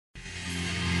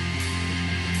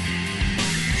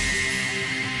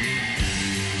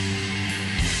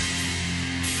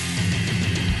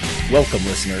Welcome,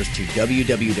 listeners, to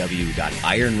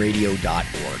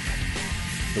www.ironradio.org,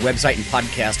 the website and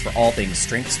podcast for all things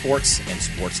strength sports and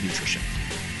sports nutrition.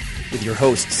 With your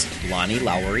hosts, Lonnie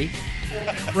Lowery.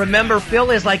 Remember,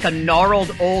 Phil is like a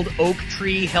gnarled old oak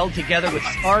tree held together with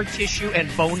scar tissue and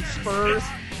bone spurs.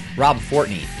 Rob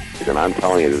Fortney. And I'm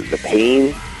telling you, the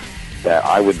pain that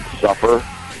I would suffer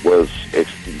was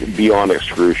beyond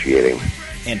excruciating.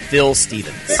 And Phil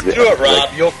Stevens. Do it, Rob.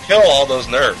 You'll kill all those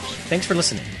nerves. Thanks for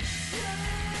listening.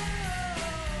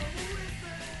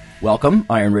 Welcome,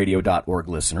 ironradio.org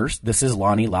listeners. This is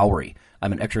Lonnie Lowery.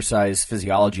 I'm an exercise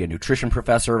physiology and nutrition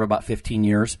professor of about 15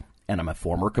 years, and I'm a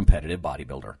former competitive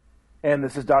bodybuilder. And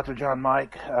this is Dr. John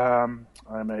Mike. I'm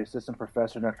an assistant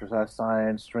professor in exercise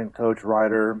science, strength coach,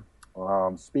 writer,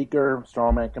 speaker,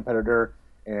 strongman competitor,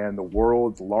 and the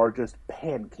world's largest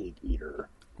pancake eater.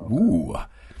 Ooh.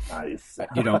 Nice.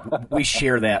 We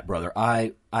share that, brother.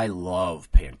 I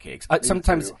love pancakes.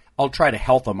 Sometimes I'll try to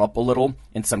health them up a little,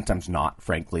 and sometimes not,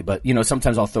 frankly. But,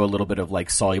 sometimes I'll throw a little bit of,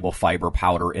 soluble fiber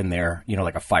powder in there,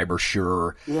 like a Fiber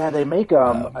Sure. Yeah, they make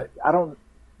you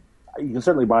can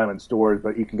certainly buy them in stores,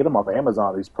 but you can get them off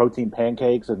Amazon, these protein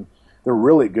pancakes, and they're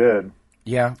really good.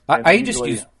 Yeah. I just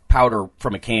use powder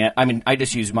from a can. I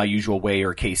just use my usual whey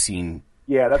or casein.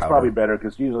 Yeah, that's powder. probably better,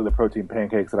 because usually the protein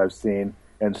pancakes that I've seen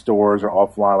in stores or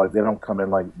offline, they don't come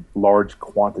in large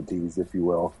quantities, if you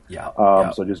will. Yeah.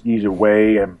 So just use your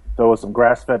whey and throw some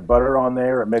grass-fed butter on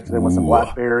there and mix it in with some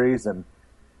blackberries and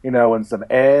and some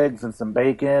eggs and some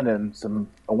bacon and some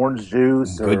orange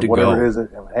juice or whatever it is.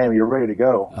 Hey, you're ready to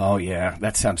go. Oh yeah,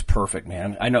 that sounds perfect,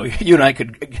 man. I know you and I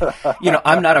could.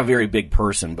 I'm not a very big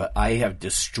person, but I have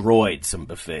destroyed some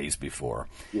buffets before.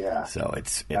 Yeah. So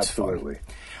it's absolutely fun.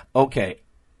 Okay.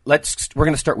 We're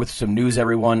going to start with some news,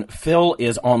 everyone. Phil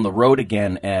is on the road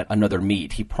again at another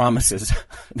meet. He promises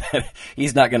that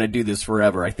he's not going to do this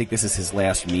forever. I think this is his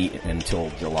last meet until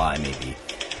July, maybe.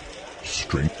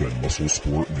 Strength and muscle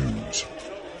sport news.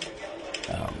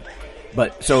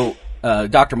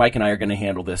 Dr. Mike and I are going to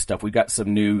handle this stuff. We've got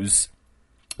some news.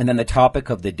 And then the topic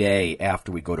of the day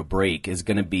after we go to break is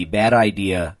going to be bad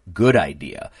idea, good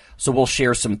idea. So we'll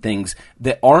share some things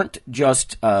that aren't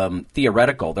just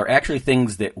theoretical. They're actually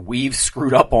things that we've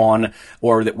screwed up on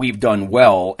or that we've done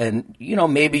well. And,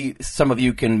 maybe some of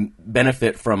you can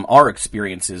benefit from our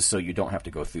experiences so you don't have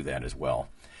to go through that as well.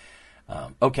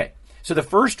 Okay, so the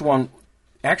first one,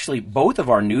 actually, both of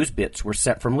our news bits were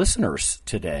sent from listeners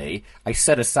today. I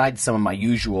set aside some of my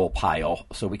usual pile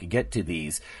so we could get to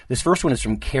these. This first one is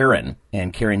from Karen,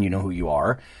 and Karen, you know who you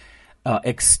are.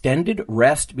 Extended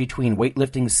rest between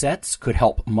weightlifting sets could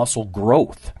help muscle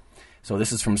growth. So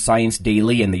this is from Science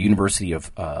Daily and the University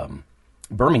of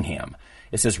Birmingham.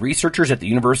 It says, researchers at the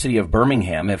University of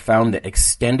Birmingham have found that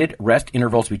extended rest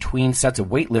intervals between sets of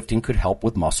weightlifting could help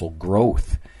with muscle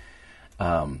growth.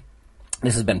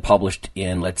 This has been published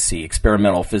in,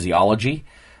 Experimental Physiology.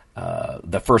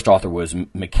 The first author was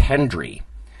McKendry.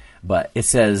 But it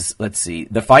says,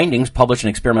 the findings published in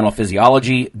Experimental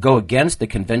Physiology go against the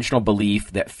conventional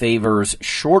belief that favors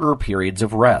shorter periods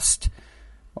of rest.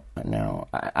 Now,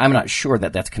 I'm not sure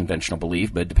that that's conventional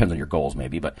belief, but it depends on your goals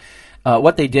maybe. But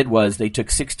what they did was they took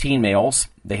 16 males.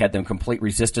 They had them complete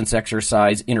resistance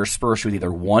exercise interspersed with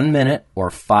either 1 minute or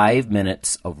 5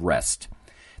 minutes of rest.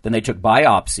 Then they took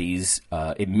biopsies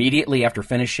immediately after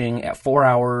finishing at 4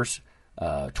 hours,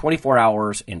 24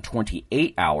 hours, and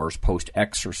 28 hours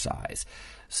post-exercise.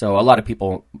 So a lot of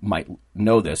people might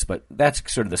know this, but that's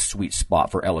sort of the sweet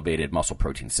spot for elevated muscle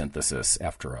protein synthesis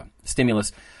after a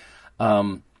stimulus.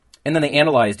 And then they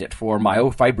analyzed it for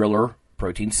myofibrillar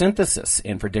protein synthesis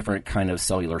and for different kind of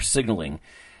cellular signaling.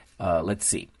 In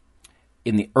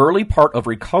the early part of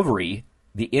recovery,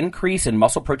 the increase in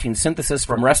muscle protein synthesis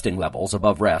from resting levels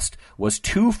above rest was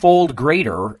twofold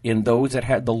greater in those that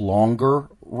had the longer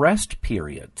rest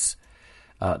periods.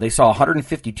 They saw a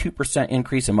 152%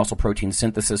 increase in muscle protein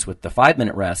synthesis with the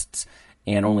 5-minute rests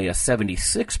and only a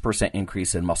 76%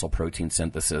 increase in muscle protein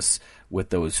synthesis with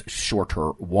those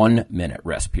shorter 1-minute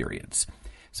rest periods.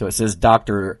 So it says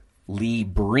Dr. Lee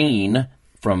Breen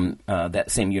from that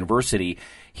same university,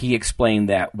 he explained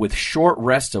that with short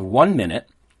rests of 1 minute,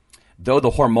 though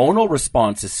the hormonal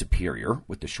response is superior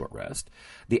with the short rest,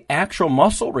 the actual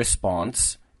muscle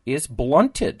response is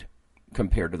blunted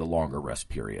compared to the longer rest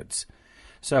periods.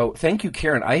 So thank you,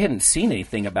 Karen. I hadn't seen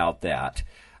anything about that.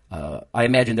 I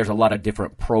imagine there's a lot of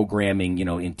different programming,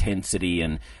 intensity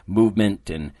and movement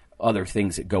and other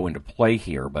things that go into play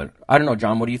here. But I don't know,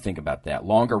 John, what do you think about that?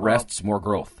 Longer rests, more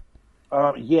growth.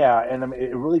 Yeah, and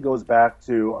it really goes back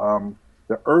to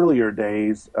the earlier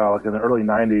days, like in the early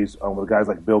 90s, with guys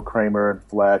like Bill Kramer and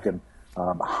Fleck and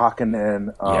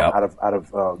Hakkinen out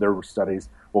of their studies.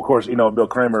 Well, of course, Bill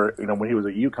Kramer, when he was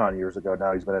at UConn years ago,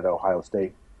 now he's been at Ohio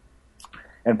State,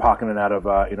 and Hakkinen out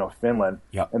of Finland.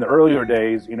 Yep. In the earlier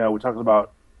days, we talked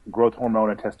about growth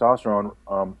hormone and testosterone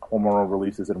hormonal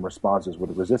releases and responses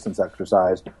with resistance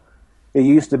exercise. It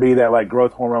used to be that like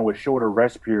growth hormone with shorter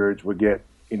rest periods would get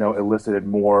elicited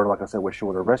more, like I said, with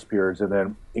shorter rest periods, and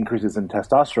then increases in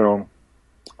testosterone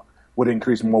would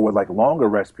increase more with like longer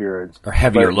rest periods or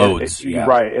heavier loads.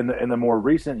 Right. In the more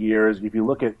recent years, if you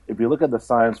look at the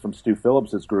science from Stu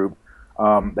Phillips's group,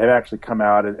 they've actually come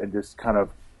out and just kind of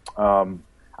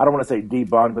I don't want to say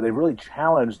debunked, but they've really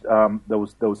challenged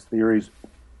those theories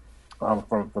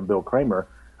from Bill Kramer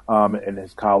and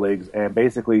his colleagues, and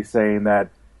basically saying that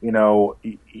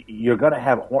you're going to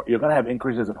have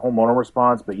increases in hormonal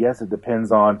response, but yes, it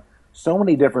depends on so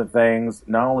many different things,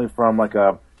 not only from like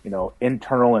a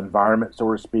internal environment,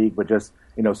 so to speak, but just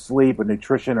sleep and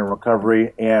nutrition and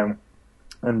recovery, and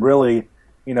really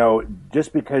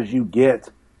just because you get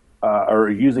or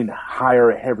using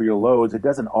higher, heavier loads, it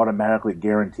doesn't automatically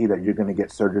guarantee that you're going to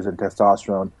get surges in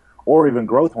testosterone or even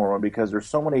growth hormone, because there's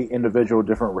so many individual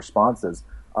different responses.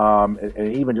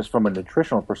 And even just from a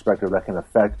nutritional perspective, that can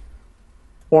affect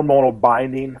hormonal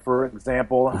binding, for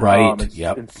example, right?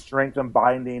 And strength and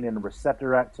binding and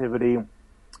receptor activity.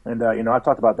 And I've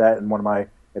talked about that in one of my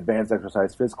advanced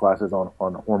exercise phys classes on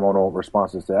hormonal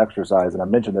responses to exercise, and I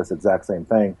mentioned this exact same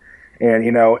thing. And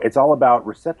it's all about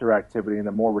receptor activity, and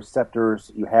the more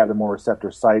receptors you have, the more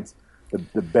receptor sites,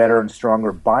 the better and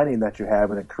stronger binding that you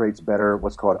have, and it creates better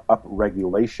what's called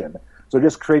upregulation. So it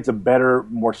just creates a better,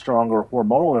 more stronger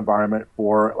hormonal environment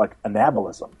for like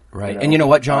anabolism. Right. And you know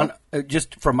what, John,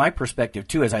 just from my perspective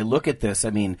too, as I look at this, I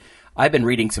mean, I've been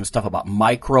reading some stuff about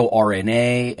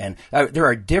microRNA, and there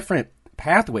are different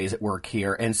pathways at work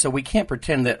here. And so we can't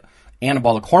pretend that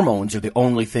anabolic hormones are the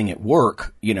only thing at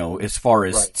work, as far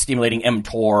as stimulating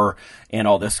mTOR and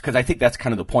all this, because I think that's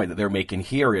kind of the point that they're making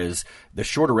here is the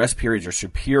shorter rest periods are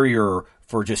superior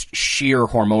for just sheer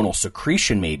hormonal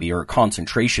secretion maybe, or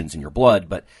concentrations in your blood,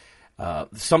 but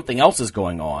something else is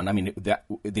going on. I mean,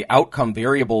 the outcome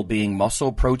variable being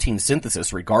muscle protein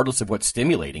synthesis, regardless of what's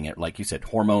stimulating it, like you said,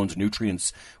 hormones,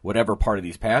 nutrients, whatever part of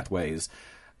these pathways,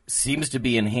 seems to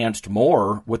be enhanced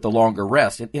more with the longer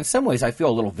rest. In some ways, I feel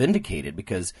a little vindicated,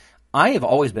 because I have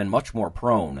always been much more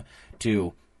prone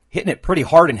to hitting it pretty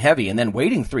hard and heavy and then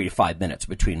waiting 3 to 5 minutes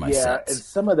between my sets. And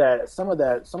some of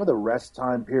the rest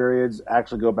time periods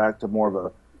actually go back to more of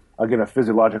a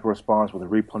physiological response with a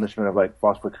replenishment of like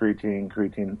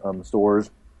creatine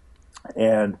stores.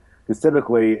 And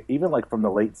typically, even like from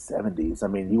the late 70s, I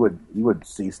mean, you would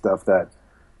see stuff that,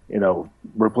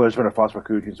 replenishment of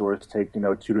phosphocreatine stores take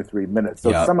 2 to 3 minutes.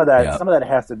 So some of that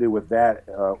has to do with that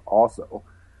also.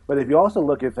 But if you also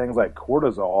look at things like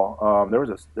cortisol,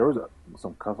 there was a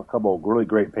couple of really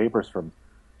great papers from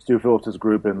Stu Phillips's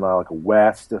group in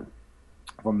West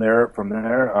from their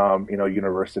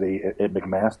university at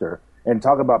McMaster, and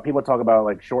people talk about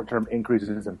like short-term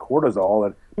increases in cortisol,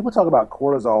 and people talk about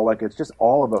cortisol like it's just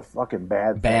all of a fucking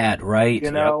bad thing, right?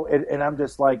 And I'm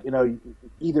just like,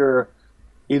 either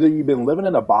you've been living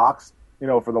in a box,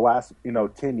 for the last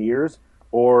 10 years,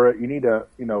 or you need to,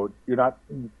 you're not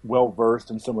well versed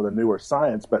in some of the newer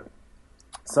science. But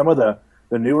some of the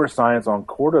newer science on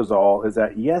cortisol is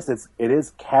that yes, it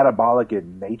is catabolic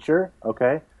in nature,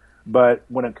 okay, but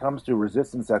when it comes to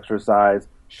resistance exercise,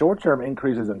 short-term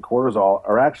increases in cortisol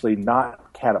are actually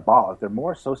not catabolic. They're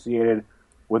more associated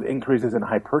with increases in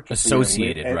hypertrophy,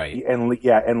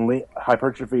 and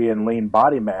hypertrophy and lean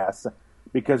body mass,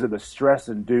 because of the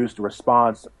stress-induced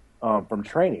response from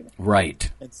training. Right.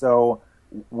 And so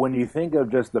when you think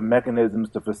of just the mechanisms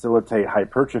to facilitate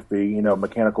hypertrophy,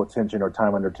 mechanical tension or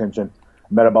time under tension,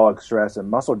 metabolic stress, and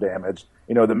muscle damage,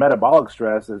 the metabolic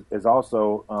stress is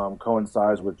also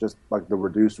coincides with just like the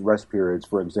reduced rest periods,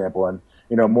 for example, and,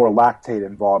 more lactate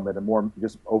involvement and more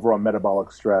just overall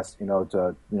metabolic stress,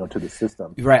 to the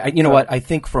system. Right. What? I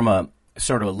think from a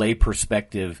sort of a lay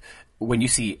perspective, when you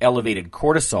see elevated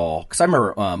cortisol, because I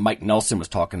remember Mike Nelson was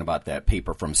talking about that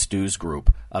paper from Stu's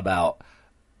group about,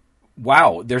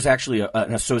 wow, there's actually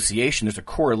an association, there's a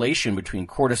correlation between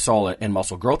cortisol and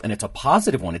muscle growth, and it's a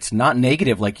positive one. It's not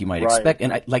negative like you might expect.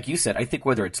 And like you said, I think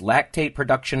whether it's lactate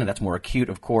production, and that's more acute,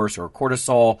 of course, or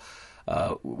cortisol,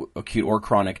 acute or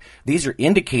chronic, these are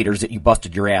indicators that you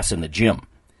busted your ass in the gym.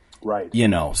 Right.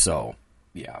 So,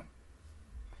 yeah.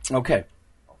 Okay.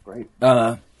 Oh, great.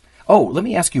 Let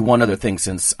me ask you one other thing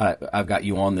since I've got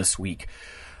you on this week.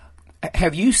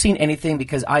 Have you seen anything?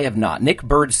 Because I have not. Nick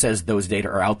Bird says those data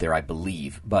are out there, I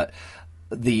believe. But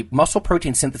the muscle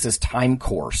protein synthesis time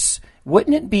course,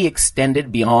 wouldn't it be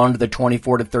extended beyond the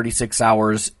 24 to 36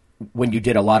 hours when you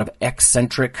did a lot of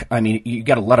eccentric? I mean, you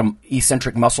got a lot of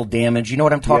eccentric muscle damage. You know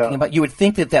what I'm talking about? You would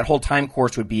think that whole time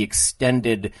course would be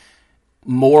extended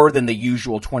more than the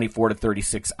usual 24 to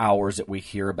 36 hours that we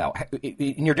hear about.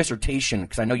 In your dissertation,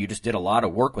 because I know you just did a lot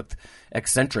of work with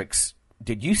eccentrics,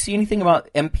 did you see anything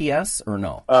about MPS or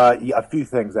no? Yeah, a few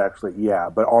things actually. Yeah,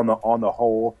 but on the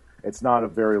whole, it's not a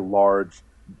very large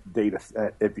data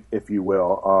set, if you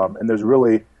will. And there's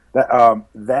really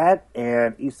that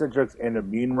and eccentrics and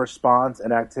immune response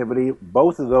and activity.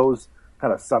 Both of those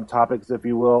kind of subtopics, if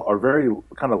you will, are very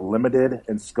kind of limited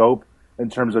in scope in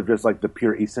terms of just like the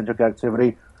pure eccentric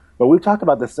activity. But we've talked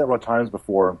about this several times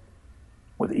before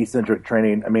with eccentric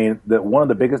training. I mean, one of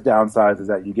the biggest downsides is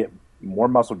that you get more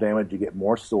muscle damage, you get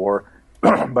more sore,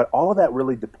 but all of that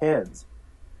really depends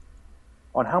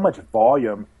on how much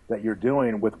volume that you're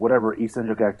doing with whatever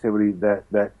eccentric activity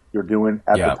that you're doing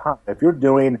at the time. If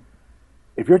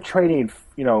you're training,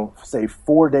 say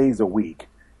 4 days a week,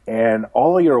 and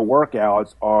all of your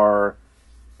workouts are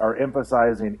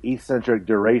emphasizing eccentric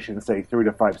duration, say 3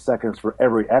 to 5 seconds for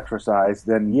every exercise,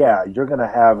 then you're going to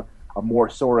have a more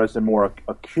soreness and more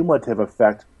accumulative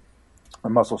effect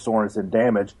on muscle soreness and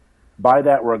damage. By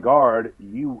that regard,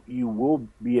 you will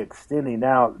be extending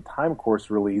out the time course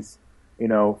release,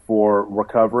 for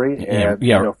recovery and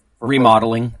for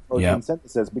remodeling, protein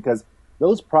synthesis, because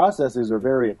those processes are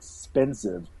very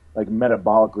expensive, like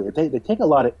metabolically. They take a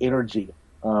lot of energy,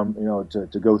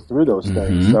 to go through those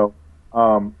things. So,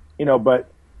 but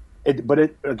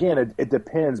it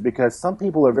depends, because some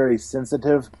people are very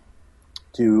sensitive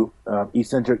to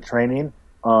eccentric training.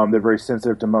 They're very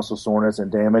sensitive to muscle soreness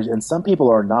and damage, and some people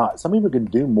are not. Some people can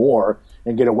do more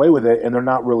and get away with it, and they're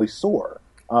not really sore.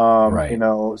 Right.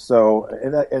 So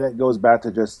and that goes back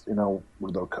to just the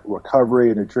recovery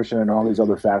and nutrition and all these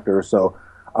other factors. So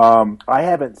I've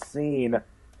seen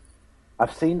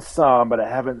some, but I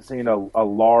haven't seen a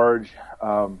large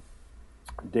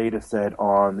data set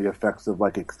on the effects of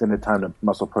like extended time to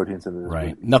muscle protein synthesis.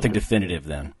 Right. Nothing definitive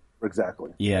then.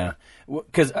 Exactly. Yeah.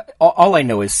 Because all I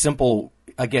know is simple.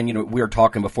 Again, we were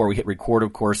talking before we hit record,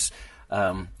 of course,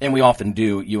 and we often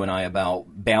do, you and I, about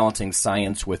balancing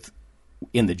science with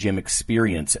in the gym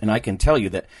experience. And I can tell you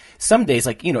that some days,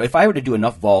 like, if I were to do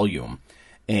enough volume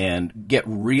and get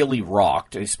really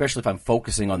rocked, especially if I'm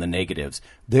focusing on the negatives,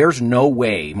 there's no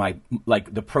way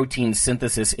the protein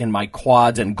synthesis in my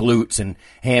quads and glutes and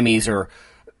hammies are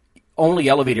only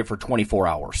elevated for 24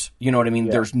 hours. You know what I mean?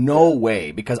 Yeah. There's no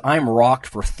way, because I'm rocked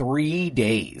for 3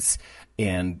 days.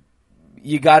 And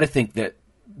you got to think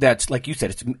that's, like you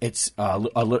said, it's an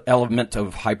element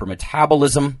of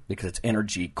hypermetabolism, because it's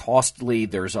energy costly.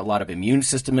 There's a lot of immune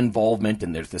system involvement,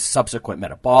 and there's this subsequent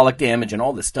metabolic damage and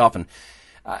all this stuff. And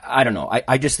I don't know.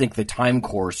 I just think the time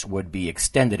course would be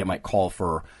extended. It might call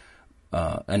for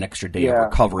an extra day of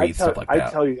recovery, stuff like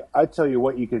that. I tell you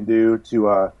what you can do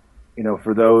to,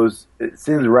 for those, it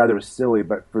seems rather silly,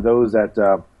 but for those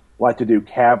that like to do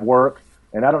calf work,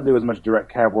 and I don't do as much direct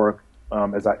calf work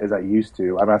as I used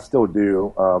to. I mean, I still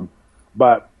do,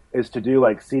 but is to do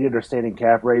like seated or standing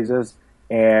calf raises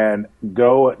and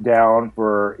go down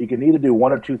for. You can either do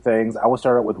one or two things. I would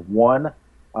start out with one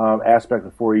aspect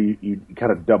before you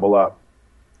kind of double up.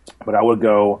 But I would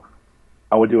do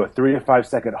a 3 to 5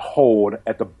 second hold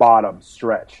at the bottom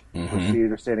stretch for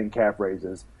seated or standing calf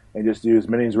raises, and just do as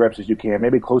many reps as you can,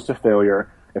 maybe close to failure.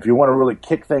 If you want to really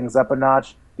kick things up a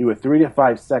notch, do a 3 to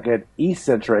 5 second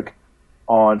eccentric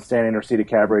on standing or seated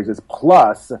calf raises,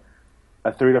 plus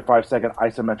a 3 to 5 second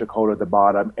isometric hold at the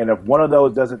bottom. And if one of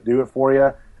those doesn't do it for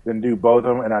you, then do both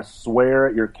of them, and I swear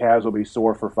your calves will be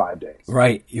sore for 5 days.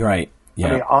 Right, you're right. Yeah.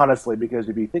 I mean, honestly, because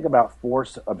if you think about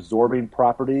force-absorbing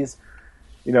properties,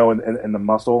 in the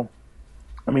muscle,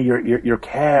 I mean, your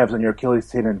calves and your Achilles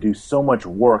tendon do so much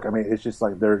work. I mean, it's just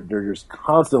like they're just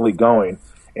constantly going.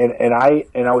 And I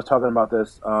was talking about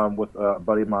this with a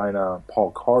buddy of mine,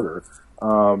 Paul Carter.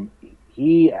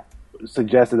 He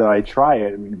suggested that I try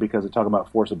it because they're talking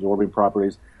about force-absorbing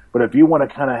properties. But if you want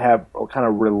to kind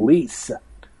of release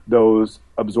those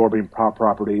absorbing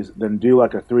properties, then do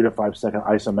like a 3 to 5 second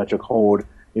isometric hold,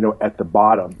 at the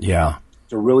bottom. Yeah.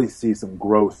 To really see some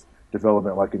growth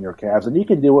development, like in your calves, and you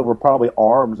can do it with probably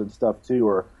arms and stuff too,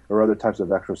 or other types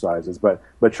of exercises. But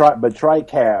try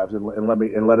calves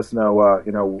and let us know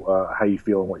how you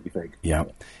feel and what you think. Yeah.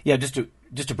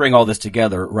 Just to bring all this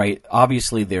together, right?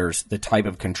 Obviously, there's the type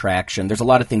of contraction. There's a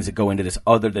lot of things that go into this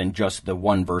other than just the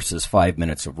 1 versus 5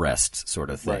 minutes of rest sort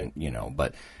of thing, right.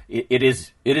 But it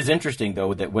is interesting,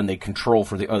 though, that when they control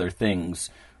for the other things,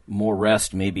 more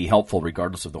rest may be helpful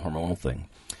regardless of the hormonal thing.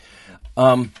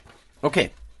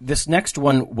 Okay, this next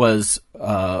one was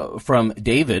from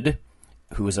David,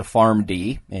 who is a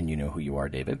PharmD, and you know who you are,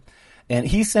 David. And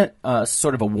he sent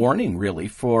sort of a warning, really,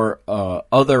 for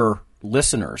other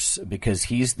listeners, because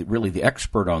he's really the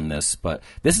expert on this. But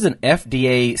this is an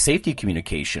FDA safety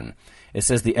communication. It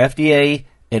says the FDA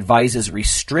advises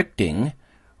restricting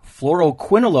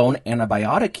fluoroquinolone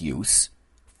antibiotic use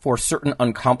for certain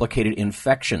uncomplicated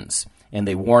infections. And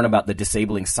they warn about the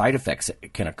disabling side effects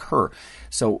that can occur.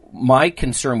 So my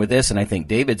concern with this, and I think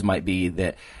David's might be,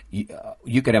 that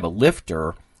you could have a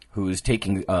lifter who's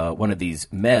taking one of these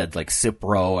meds like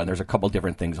Cipro, and there's a couple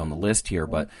different things on the list here,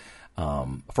 but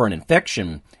for an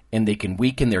infection, and they can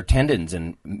weaken their tendons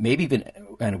and maybe even,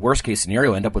 in a worst case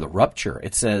scenario, end up with a rupture.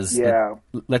 It says,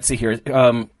 let's see here.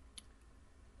 The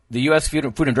U.S. Food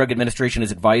and Drug Administration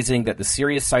is advising that the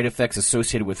serious side effects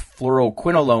associated with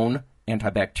fluoroquinolone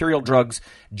antibacterial drugs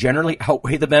generally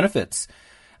outweigh the benefits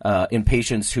in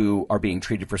patients who are being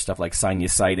treated for stuff like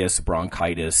sinusitis,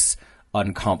 bronchitis,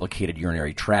 uncomplicated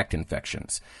urinary tract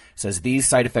infections. It says these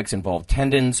side effects involve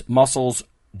tendons, muscles,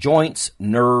 joints,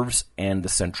 nerves, and the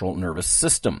central nervous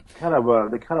system. They kind of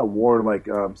warn like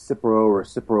Cipro or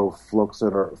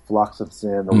ciprofloxacin or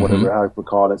fluoxetine or whatever how you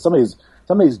call it. Some of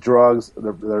these drugs,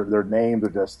 their names are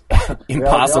just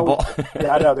impossible.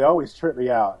 I know, they always trip me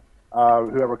out.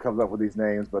 Whoever comes up with these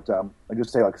names, but I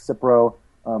just say like Cipro.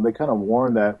 They kind of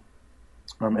warn that,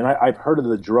 and I've heard of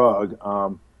the drug,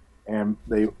 and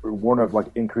they warn of like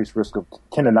increased risk of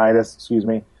tendinitis.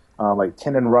 Like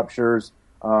tendon ruptures,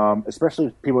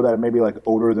 especially people that are maybe like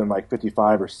older than like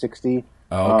 55 or 60.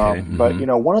 Okay. But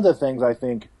one of the things I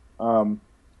think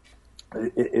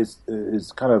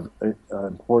is kind of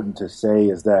important to say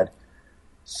is that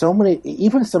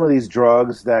even some of these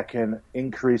drugs that can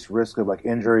increase risk of like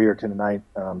injury or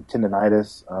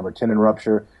tendinitis or tendon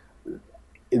rupture,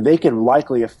 they can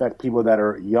likely affect people that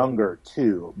are younger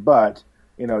too. But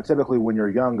typically when you're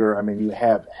younger, I mean, you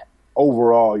have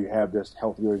just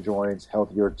healthier joints,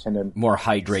 healthier tendon, more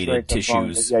hydrated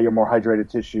tissues. Yeah, you're more hydrated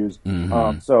tissues.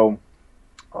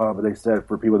 But they said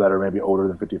for people that are maybe older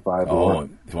than 55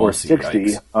 or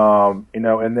 60, and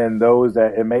then those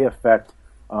that it may affect.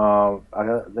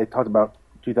 They talked about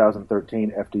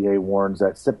 2013 FDA warns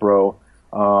that Cipro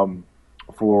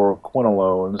for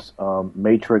quinolones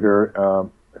may trigger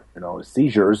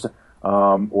seizures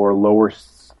or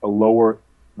lower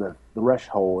the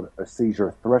threshold, a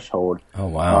seizure threshold. Oh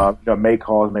wow! May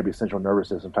cause maybe central nervous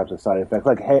system types of side effects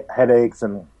like headaches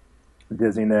and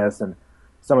dizziness and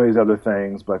some of these other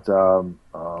things. But so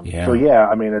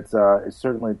I mean it's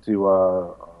certainly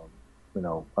to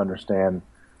understand.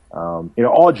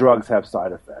 All drugs have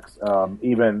side effects.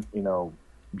 Even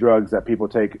drugs that people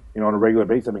take on a regular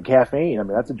basis. I mean, caffeine. I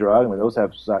mean, that's a drug. I mean, those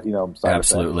have side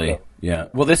Absolutely. effects. So. Yeah.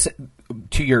 Well, this,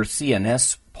 to your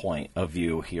CNS point of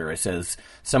view here, it says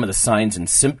some of the signs and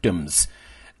symptoms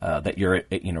that you're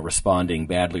responding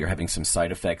badly or having some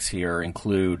side effects here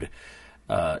include.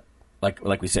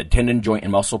 Like we said, tendon, joint,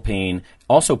 and muscle pain.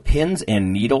 Also, pins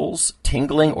and needles,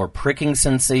 tingling or pricking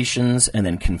sensations, and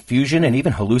then confusion and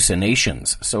even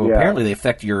hallucinations. So apparently they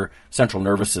affect your central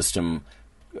nervous system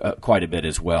quite a bit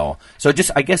as well. So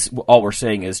I guess all we're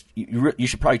saying is you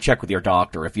should probably check with your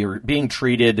doctor. If you're being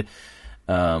treated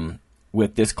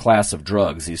with this class of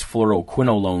drugs, these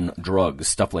fluoroquinolone drugs,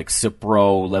 stuff like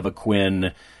Cipro,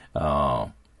 Levaquin,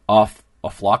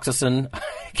 afloxacin, I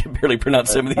can barely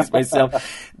pronounce some of these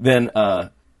myself, then,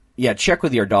 check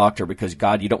with your doctor because,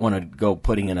 God, you don't want to go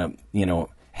putting in a,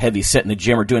 heavy set in the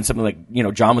gym or doing something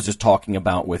like, John was just talking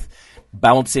about with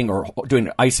bouncing or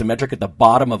doing isometric at the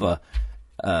bottom of a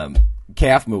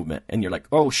calf movement. And you're like,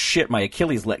 oh, shit, my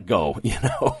Achilles let go,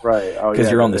 Right. Because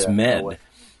you're on this med.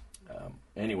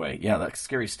 Anyway, that's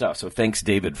scary stuff. So thanks,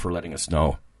 David, for letting us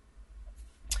know.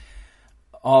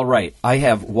 All right. I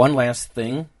have one last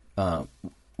thing.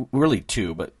 Really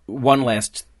two, but one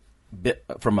last bit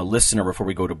from a listener before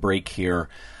we go to break here.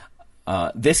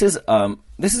 This is a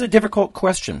difficult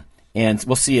question, and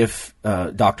we'll see if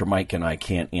Dr. Mike and I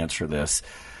can't answer this.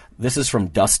 This is from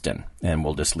Dustin, and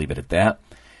we'll just leave it at that.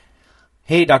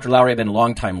 Hey, Dr. Lowry, I've been a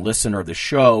longtime listener of the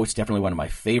show. It's definitely one of my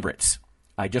favorites.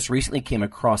 I just recently came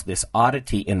across this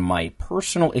oddity in my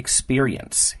personal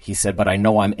experience. He said, but I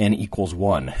know I'm N equals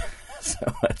 1.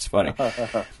 So that's funny.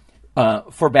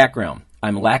 For background,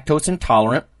 I'm lactose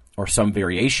intolerant, or some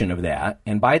variation of that,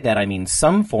 and by that I mean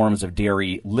some forms of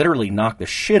dairy literally knock the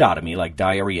shit out of me, like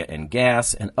diarrhea and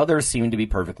gas, and others seem to be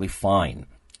perfectly fine.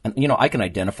 And, I can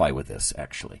identify with this,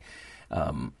 actually.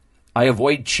 I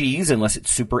avoid cheese unless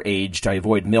it's super aged. I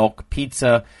avoid milk,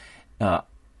 pizza,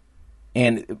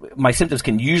 and my symptoms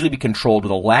can usually be controlled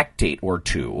with a lactate or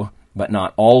two, but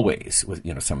not always with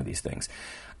some of these things.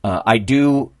 I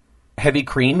do heavy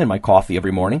cream in my coffee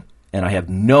every morning, and I have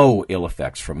no ill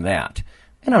effects from that.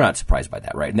 And I'm not surprised by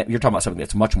that, right? You're talking about something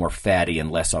that's much more fatty and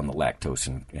less on the lactose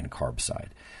and carb side.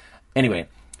 Anyway,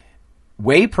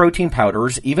 whey protein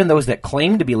powders, even those that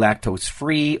claim to be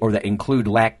lactose-free or that include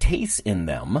lactase in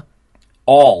them,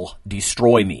 all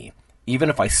destroy me, even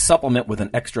if I supplement with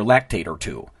an extra lactate or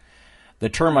two. The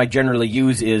term I generally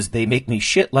use is they make me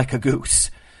shit like a goose.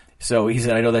 So he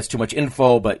said, I know that's too much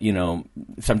info, but,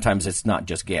 sometimes it's not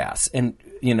just gas. And,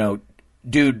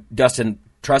 dude, Dustin,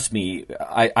 trust me,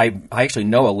 I actually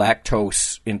know a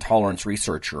lactose intolerance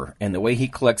researcher, and the way he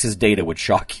collects his data would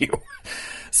shock you.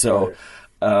 So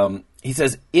he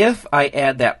says, if I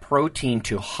add that protein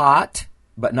to hot,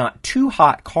 but not too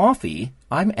hot coffee,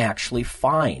 I'm actually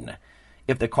fine.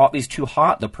 If the coffee's too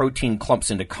hot, the protein clumps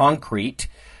into concrete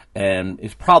and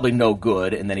is probably no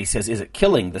good. And then he says, is it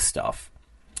killing the stuff?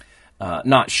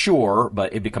 Not sure,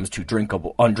 but it becomes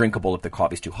undrinkable if the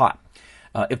coffee's too hot.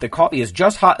 If the coffee is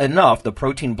just hot enough, the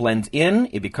protein blends in.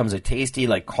 It becomes a tasty,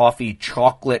 like coffee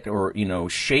chocolate or,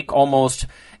 shake almost.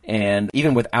 And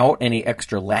even without any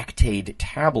extra lactate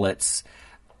tablets,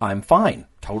 I'm fine,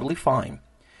 totally fine.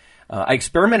 I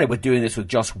experimented with doing this with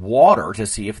just water to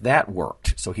see if that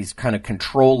worked. So he's kind of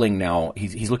controlling now.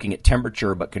 He's looking at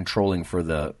temperature, but controlling for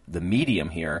the medium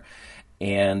here.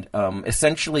 And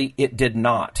essentially, it did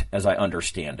not, as I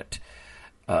understand it.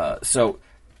 So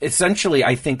essentially,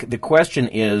 I think the question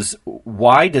is,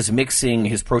 why does mixing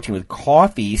his protein with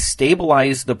coffee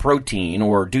stabilize the protein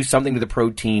or do something to the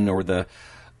protein or the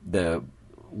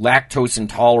lactose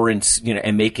intolerance,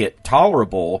 and make it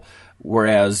tolerable,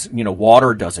 whereas,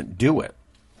 water doesn't do it?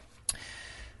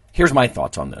 Here's my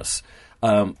thoughts on this.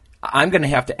 I'm going to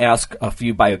have to ask a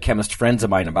few biochemist friends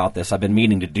of mine about this. I've been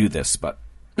meaning to do this, but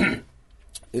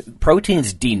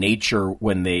proteins denature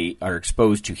when they are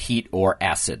exposed to heat or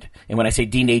acid. And when I say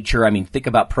denature, I mean think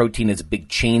about protein as big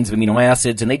chains of amino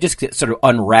acids, and they just get sort of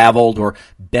unraveled or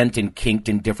bent and kinked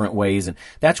in different ways. And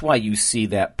that's why you see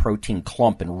that protein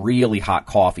clump in really hot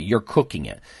coffee. You're cooking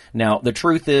it. Now, the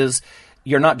truth is,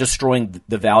 you're not destroying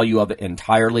the value of it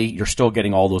entirely. You're still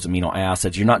getting all those amino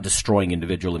acids. You're not destroying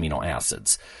individual amino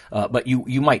acids. But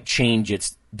you might change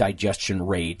its digestion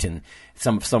rate and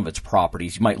some of its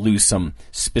properties. You might lose some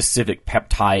specific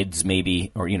peptides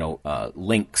maybe, or,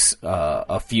 links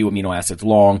a few amino acids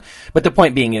long. But the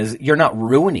point being is you're not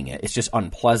ruining it. It's just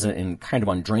unpleasant and kind of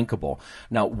undrinkable.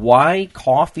 Now, why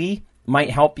coffee might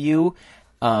help you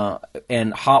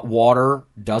and hot water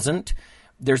doesn't?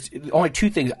 There's only two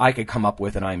things I could come up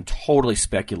with, and I'm totally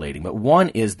speculating. But one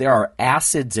is there are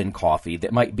acids in coffee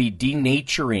that might be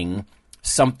denaturing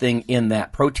something in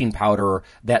that protein powder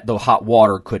that the hot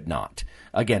water could not.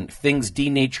 Again, things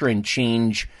denature and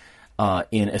change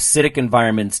in acidic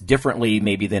environments differently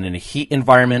maybe than in a heat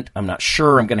environment. I'm not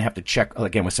sure. I'm going to have to check,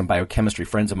 again, with some biochemistry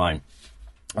friends of mine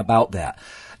about that.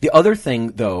 The other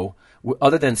thing, though,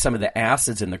 other than some of the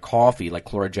acids in the coffee, like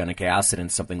chlorogenic acid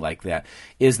and something like that,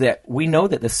 is that we know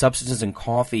that the substances in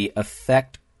coffee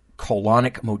affect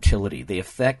colonic motility. They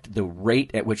affect the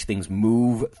rate at which things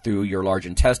move through your large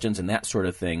intestines and that sort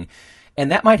of thing.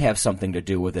 And that might have something to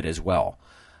do with it as well.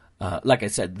 Like I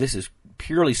said, this is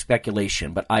purely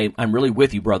speculation, but I'm really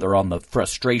with you, brother, on the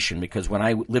frustration, because when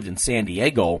I lived in San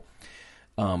Diego,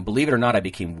 believe it or not, I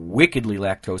became wickedly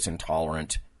lactose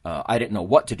intolerant. I didn't know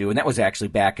what to do, and that was actually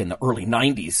back in the early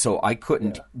 90s, so I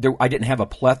couldn't, I didn't have a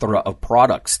plethora of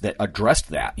products that addressed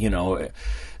that,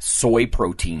 soy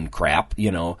protein crap,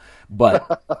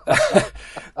 but,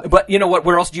 but you know what,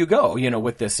 where else do you go,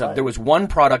 with this? Right. There was one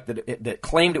product that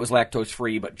claimed it was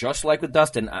lactose-free, but just like with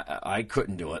Dustin, I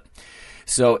couldn't do it.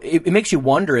 So it makes you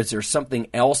wonder, is there something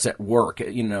else at work?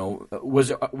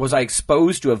 Was I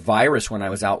exposed to a virus when I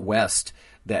was out west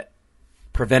that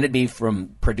prevented me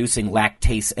from producing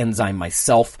lactase enzyme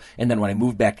myself, and then when I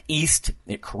moved back east,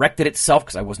 it corrected itself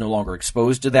because I was no longer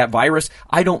exposed to that virus?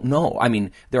 I don't know. I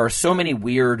mean, there are so many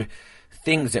weird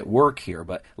things at work here,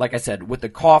 but like I said, with the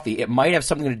coffee, it might have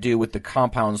something to do with the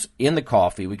compounds in the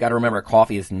coffee. We got to remember,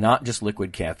 coffee is not just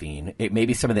liquid caffeine. It may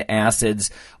be some of the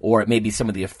acids, or it may be some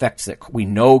of the effects that we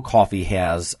know coffee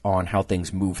has on how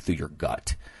things move through your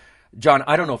gut. John,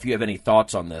 I don't know if you have any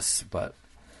thoughts on this, but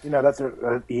that's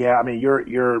yeah. I mean,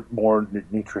 you're more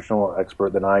nutritional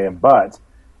expert than I am, but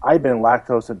I've been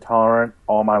lactose intolerant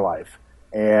all my life,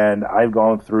 and I've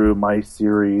gone through my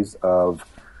series of,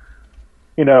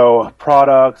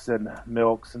 products and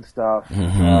milks and stuff.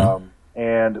 Mm-hmm.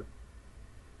 And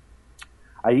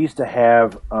I used to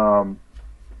have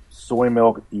soy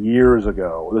milk years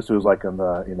ago. This was like in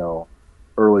the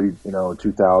early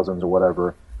 2000s or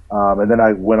whatever. And then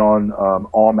I went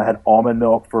on I had almond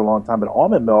milk for a long time. But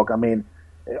almond milk, I mean,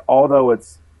 although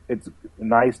it's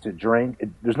nice to drink,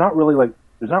 there's not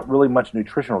really much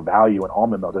nutritional value in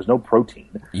almond milk. There's no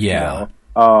protein. Yeah. You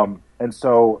know? And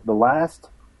so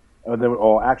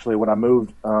actually, when I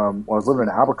moved, when I was living in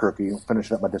Albuquerque,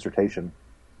 finishing up my dissertation,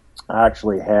 I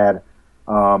actually had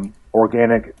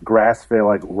organic grass-fed,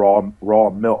 like raw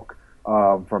milk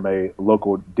from a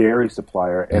local dairy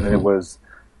supplier, and it was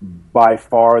by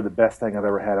far the best thing I've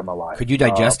ever had in my life. Could you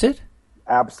digest it?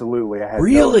 Absolutely.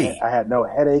 Really? I had no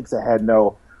headaches. I had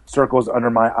no circles under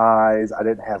my eyes. I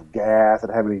didn't have gas. I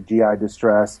didn't have any GI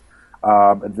distress.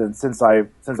 And then since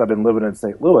I've been living in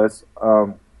St. Louis,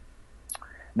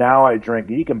 now I drink.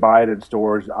 You can buy it in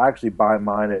stores. I actually buy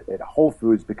mine at Whole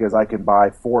Foods because I can buy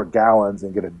 4 gallons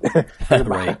and get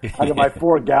Right. I can buy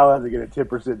 4 gallons and get a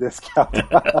 10% discount.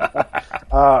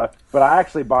 But I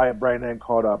actually buy a brand name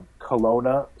called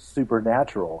Kelowna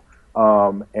Supernatural,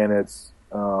 and it's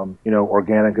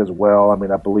organic as well. I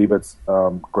mean, I believe it's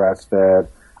grass fed.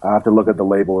 I have to look at the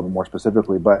label even more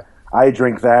specifically, but I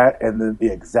drink that, and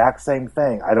the exact same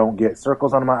thing. I don't get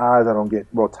circles under my eyes. I don't get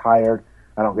real tired.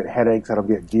 I don't get headaches. I don't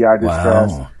get GI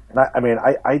distress. Wow. And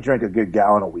I drink a good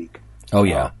gallon a week. Oh,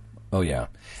 yeah. So.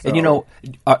 And,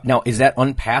 now, is that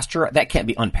unpasteurized? That can't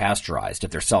be unpasteurized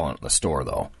if they're selling it at the store,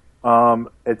 though.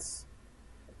 It's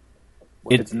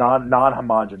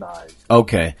non-homogenized.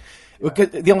 Okay. Because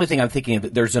the only thing I'm thinking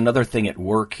of, there's another thing at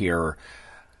work here,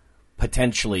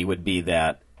 potentially would be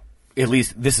that, at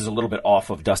least this is a little bit off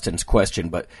of Dustin's question,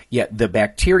 but yet the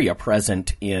bacteria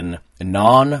present in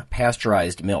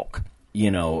non-pasteurized milk,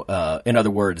 in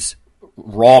other words,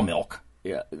 raw milk,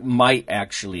 might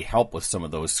actually help with some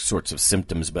of those sorts of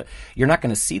symptoms, but you're not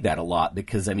going to see that a lot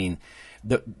because, I mean,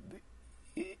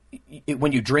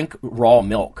 when you drink raw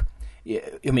milk,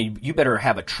 you better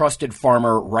have a trusted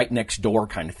farmer right next door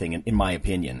kind of thing, in my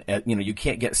opinion. You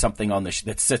can't get something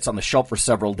that sits on the shelf for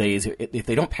several days. If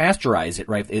they don't pasteurize it,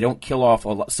 right, if they don't kill off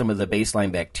some of the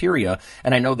baseline bacteria,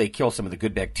 and I know they kill some of the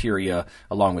good bacteria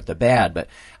along with the bad, but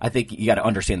I think you got to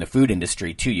understand the food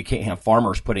industry, too. You can't have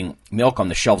farmers putting milk on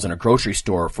the shelves in a grocery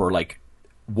store for, like,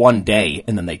 one day,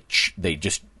 and then they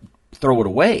just throw it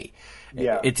away.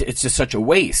 Yeah. It's just such a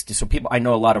waste. So I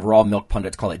know a lot of raw milk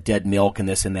pundits call it dead milk and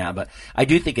this and that, but I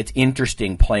do think it's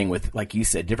interesting playing with, like you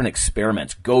said, different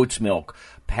experiments, goat's milk,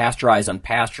 pasteurized,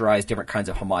 unpasteurized, different kinds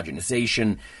of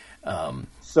homogenization.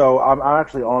 So I'm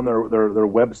actually on their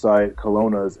website,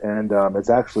 Kelowna's, and it's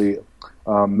actually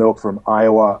milk from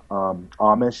Iowa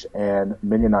Amish and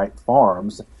Mennonite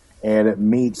farms, and it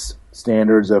meets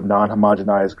standards of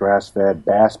non-homogenized, grass-fed,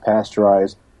 BAS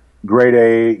pasteurized, Grade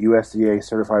A, USDA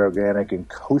certified organic, and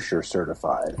kosher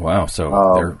certified. Wow!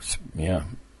 So yeah.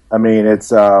 I mean,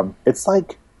 it's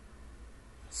like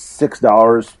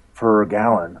 $6 per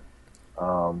gallon.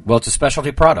 Well, it's a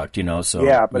specialty product, So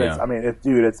yeah, but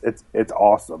it's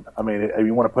awesome. I mean, if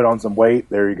you want to put on some weight,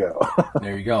 there you go.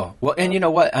 There you go. Well, and you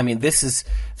know what? I mean, this is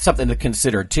something to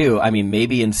consider too. I mean,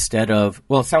 maybe instead of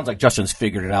it sounds like Justin's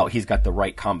figured it out. He's got the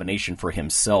right combination for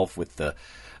himself with the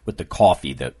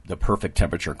coffee, the perfect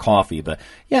temperature coffee. But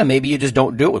yeah, maybe you just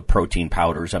don't do it with protein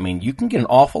powders. I mean, you can get an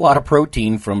awful lot of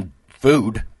protein from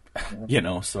food,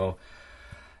 so.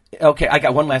 Okay, I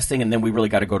got one last thing, and then we really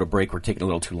got to go to break. We're taking a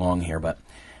little too long here. But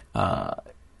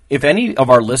if any of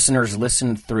our listeners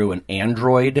listen through an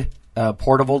Android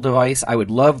portable device, I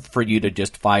would love for you to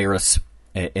just fire us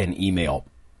an email.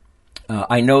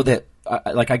 I know that,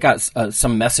 I got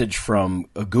some message from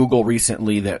Google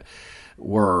recently that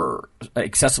were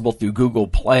accessible through Google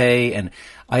Play, and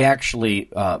I actually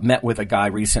met with a guy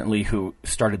recently who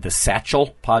started the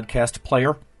Satchel podcast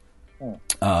player.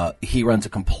 He runs a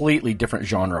completely different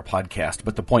genre podcast,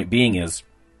 but the point being is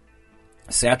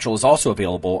Satchel is also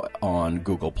available on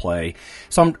Google Play.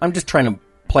 So I'm just trying to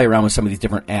play around with some of these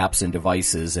different apps and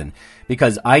devices, and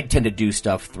because I tend to do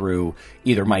stuff through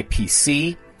either my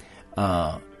PC,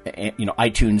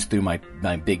 iTunes through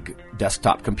my big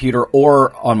desktop computer,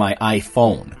 or on my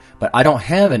iPhone. But I don't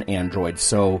have an Android,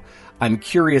 so I'm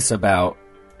curious about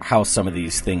how some of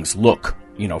these things look,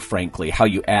 frankly, how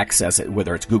you access it,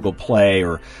 whether it's Google Play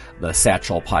or the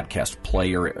Satchel podcast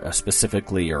player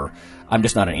specifically, or I'm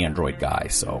just not an Android guy.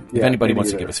 So if anybody wants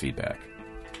to give us feedback.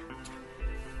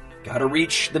 Got to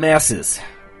reach the masses.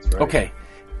 Right. Okay,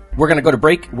 we're going to go to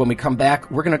break. When we come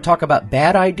back, we're going to talk about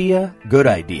bad idea, good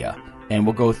idea. And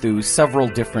we'll go through several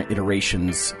different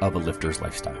iterations of a lifter's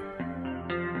lifestyle.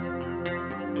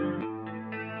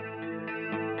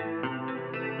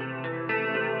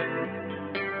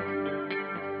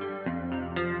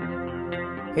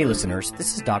 Hey listeners,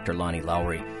 this is Dr. Lonnie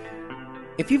Lowry.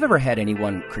 If you've ever had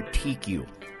anyone critique you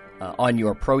on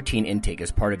your protein intake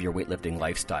as part of your weightlifting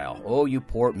lifestyle. Oh, you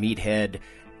poor meathead.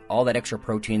 All that extra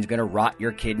protein is going to rot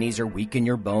your kidneys or weaken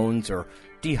your bones or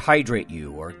dehydrate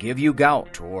you or give you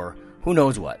gout or who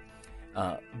knows what.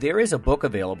 There is a book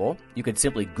available. You could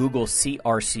simply Google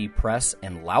CRC Press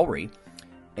and Lowry.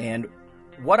 And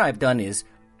what I've done is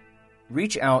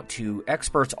reach out to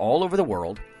experts all over the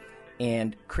world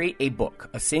and create a book,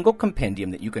 a single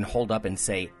compendium that you can hold up and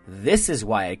say, this is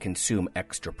why I consume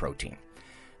extra protein.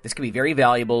 This can be very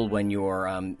valuable when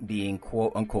you're being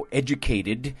quote-unquote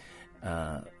educated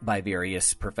by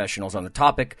various professionals on the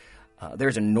topic.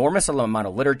 There's an enormous amount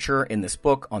of literature in this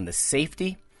book on the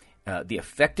safety, the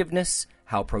effectiveness,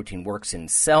 how protein works in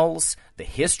cells, the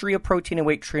history of protein and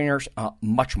weight trainers,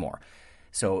 much more.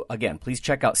 So again, please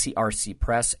check out CRC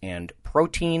Press and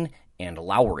Protein and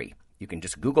Lowry. You can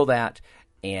just Google that.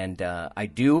 And I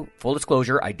do, full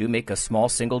disclosure, I do make a small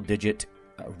single-digit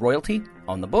royalty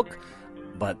on the book.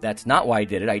 But that's not why I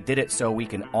did it. I did it so we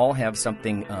can all have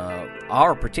something,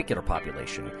 our particular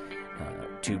population,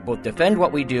 to both defend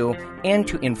what we do and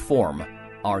to inform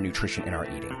our nutrition and our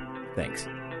eating. Thanks.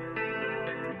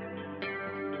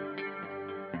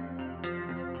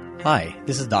 Hi,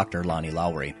 this is Dr. Lonnie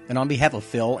Lowry, and on behalf of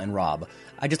Phil and Rob,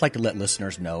 I'd just like to let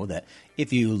listeners know that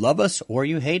if you love us or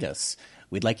you hate us,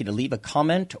 we'd like you to leave a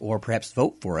comment or perhaps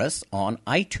vote for us on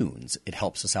iTunes. It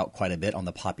helps us out quite a bit on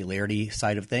the popularity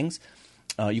side of things.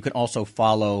 You can also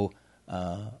follow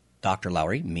Dr.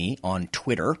 Lowry, me, on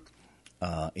Twitter.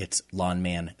 It's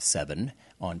Lawnman7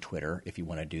 on Twitter if you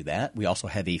want to do that. We also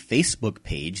have a Facebook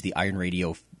page, the Iron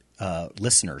Radio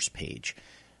listeners page.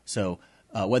 So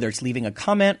whether it's leaving a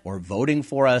comment or voting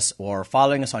for us or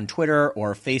following us on Twitter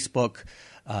or Facebook,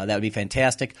 that would be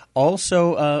fantastic.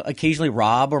 Also, occasionally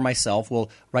Rob or myself will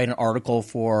write an article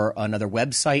for another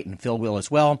website, and Phil will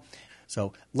as well.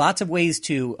 So lots of ways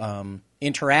to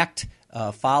interact.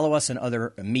 Follow us in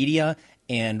other media,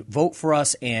 and vote for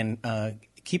us, and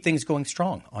keep things going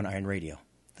strong on Iron Radio.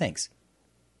 Thanks.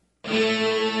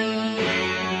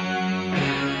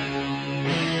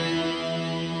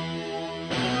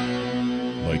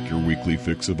 Like your weekly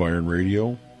fix of Iron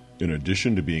Radio? In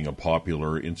addition to being a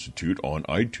popular institute on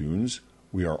iTunes,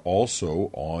 we are also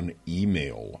on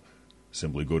email.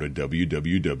 Simply go to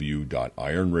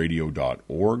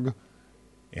www.ironradio.org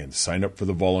and sign up for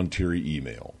the voluntary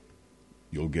email.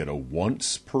 You'll get a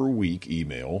once-per-week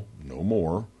email, no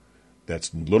more.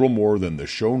 That's little more than the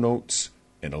show notes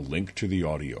and a link to the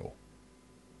audio.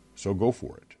 So go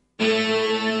for it.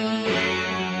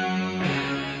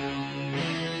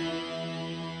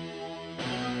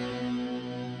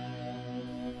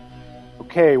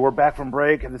 Okay, we're back from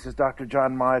break, and this is Dr.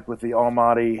 John Mike with the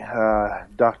almighty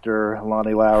Dr.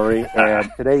 Lonnie Lowry,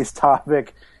 and today's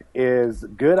topic is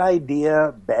good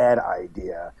idea, bad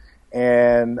idea.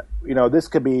 And, you know, this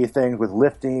could be things with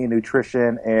lifting,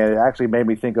 nutrition, and it actually made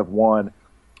me think of one.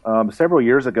 Several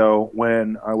years ago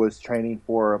when I was training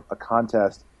for a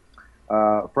contest,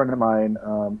 a friend of mine,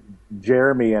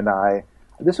 Jeremy, and I,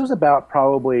 this was about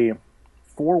probably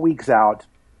 4 weeks out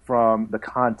from the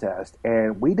contest,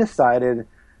 and we decided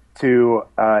to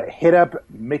hit up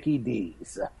Mickey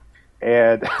D's.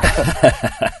 And,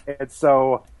 and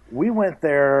so we went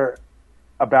there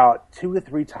about 2 to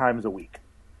 3 times a week.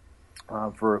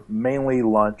 For mainly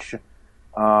lunch,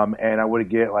 and I would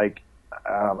get like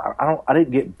I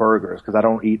didn't get burgers because I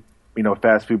don't eat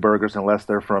fast food burgers unless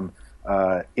they're from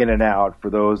In-N-Out. For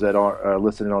those that are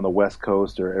listening on the West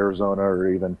Coast or Arizona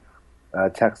or even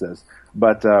Texas,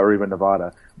 but or even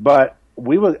Nevada. But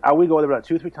I would go there about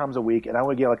 2 or 3 times a week, and I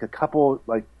would get like a couple,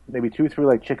 like maybe 2 or 3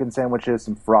 like chicken sandwiches,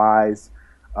 some fries,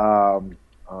 and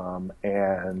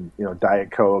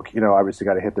Diet Coke. Obviously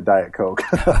got to hit the Diet Coke,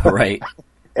 right?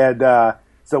 And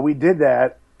so we did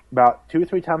that about 2 or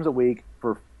 3 times a week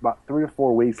for about 3 or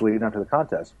 4 weeks leading up to the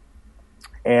contest.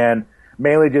 And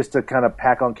mainly just to kind of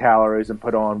pack on calories and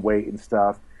put on weight and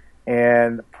stuff.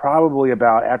 And probably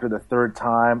about after the 3rd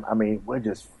time, I mean, we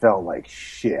just felt like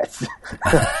shit.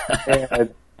 I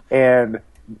did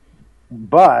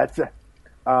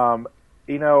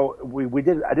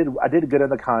good in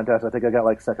the contest. I think I got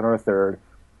like 2nd or 3rd.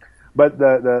 But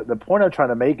the point I'm trying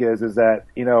to make is that,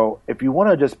 if you want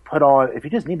to just if you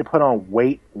just need to put on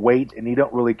weight, and you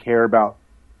don't really care about,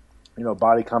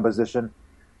 body composition,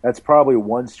 that's probably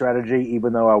one strategy,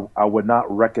 even though I would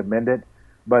not recommend it.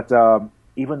 But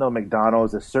even though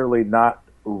McDonald's is certainly not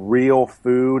real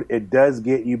food, it does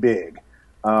get you big.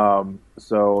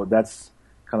 So that's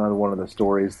kind of one of the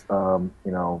stories,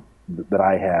 that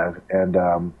I have, and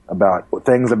about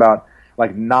things about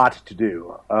like not to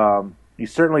do. You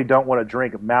certainly don't want to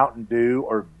drink Mountain Dew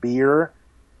or beer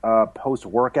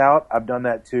post-workout. I've done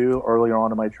that too earlier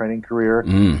on in my training career.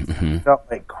 Mm-hmm. Felt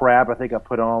like crap. I think I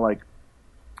put on like,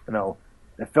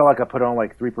 it felt like I put on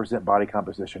like 3% body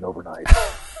composition overnight.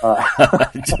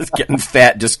 Just getting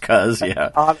fat just cause,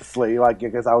 yeah. Honestly, like,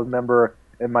 because I remember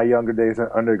in my younger days in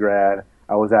undergrad,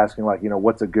 I was asking like,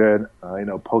 what's a good,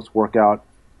 post-workout,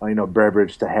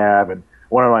 beverage to have, and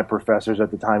one of my professors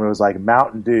at the time, it was like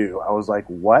Mountain Dew. I was like,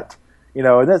 what? And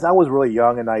I was really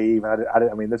young and naive.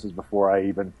 I mean, this was before I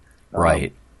even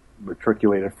right.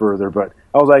 matriculated further. But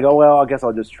I was like, oh, well, I guess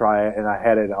I'll just try it. And I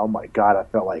had it. And oh, my God, I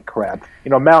felt like crap.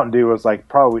 Mountain Dew was like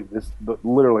probably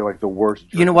literally like the worst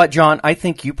drink. You know what, John? I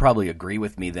think you probably agree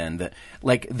with me then that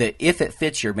if it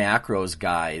fits your macros,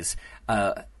 guys,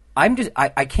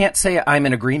 I can't say I'm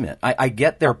in agreement. I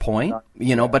get their point,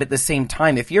 but at the same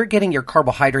time, if you're getting your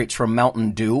carbohydrates from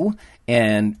Mountain Dew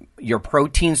and your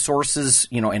protein sources,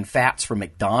 and fats from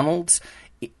McDonald's,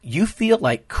 you feel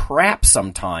like crap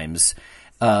sometimes.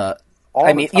 With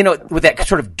that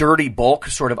sort of dirty bulk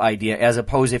sort of idea, as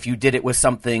opposed if you did it with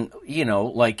something,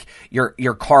 like your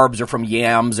carbs are from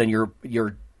yams and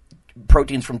your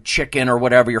proteins from chicken or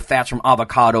whatever, your fats from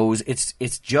avocados.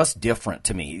 It's just different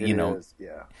to me, It is,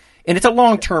 yeah. And it's a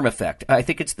long-term effect. I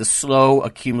think it's the slow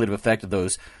accumulative effect of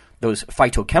those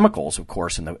phytochemicals, of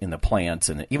course, in the plants,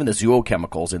 and even the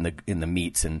zoochemicals in the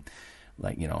meats, and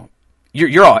like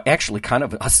you're all actually kind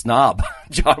of a snob,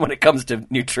 John, when it comes to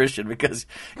nutrition, because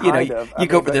you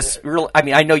go for this real. I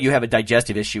mean, I know you have a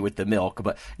digestive issue with the milk,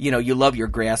 but you love your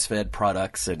grass-fed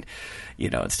products and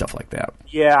and stuff like that.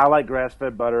 Yeah, I like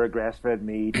grass-fed butter, grass-fed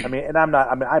meat. I mean, and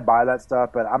I buy that stuff,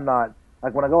 but I'm not.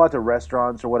 Like when I go out to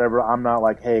restaurants or whatever, I'm not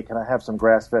like, hey, can I have some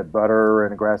grass-fed butter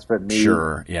and grass-fed meat?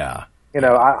 Sure, yeah.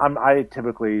 I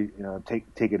typically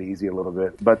take it easy a little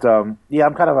bit, but I'm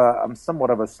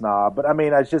somewhat of a snob. But I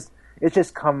mean, it's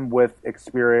just come with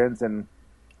experience and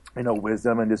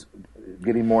wisdom and just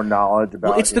getting more knowledge about.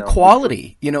 Well, it's the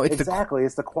quality, it's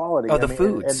it's the quality of the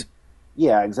foods.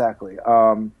 Yeah, exactly.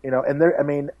 And there, I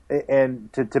mean,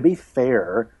 and to be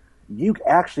fair, you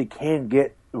actually can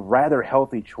get rather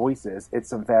healthy choices at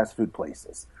some fast food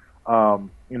places.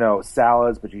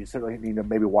 Salads, but you certainly need to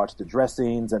maybe watch the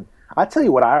dressings. And I tell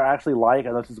you what I actually like,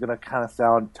 and this is going to kind of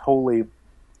sound totally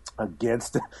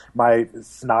against my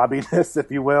snobbiness, if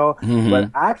you will,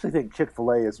 but I actually think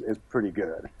Chick-fil-A is pretty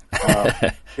good.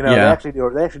 They actually do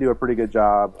a pretty good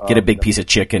job. Get a big piece of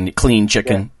chicken, clean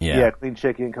chicken. Yeah, clean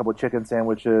chicken, a couple of chicken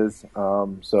sandwiches.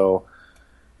 So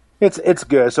it's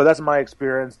good. So that's my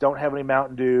experience. Don't have any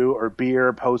Mountain Dew or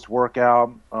beer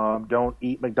post-workout. Don't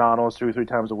eat McDonald's 2 or 3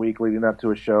 times a week leading up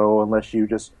to a show unless you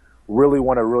just really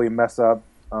want to really mess up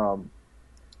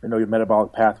your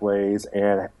metabolic pathways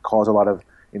and cause a lot of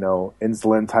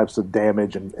insulin types of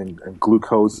damage and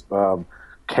glucose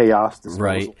chaos disposal.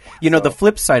 Right. The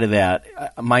flip side of that,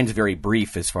 mine's very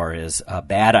brief as far as a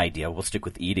bad idea. We'll stick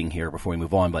with eating here before we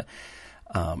move on, but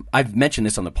I've mentioned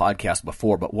this on the podcast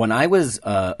before, but when I was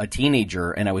a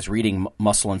teenager and I was reading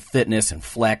Muscle and Fitness and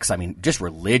Flex, I mean, just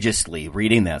religiously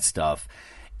reading that stuff,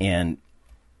 and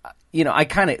I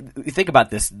kind of think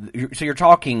about this. So you're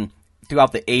talking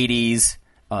throughout the 80s,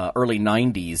 early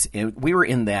 90s, and we were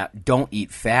in that don't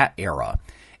eat fat era.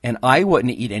 And I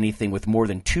wouldn't eat anything with more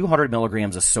than 200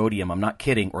 milligrams of sodium, I'm not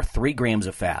kidding, or 3 grams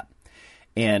of fat.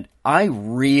 And I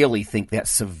really think that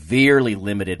severely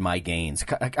limited my gains.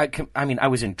 I mean, I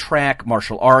was in track,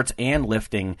 martial arts, and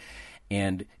lifting,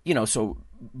 and, so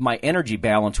my energy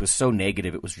balance was so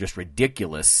negative, it was just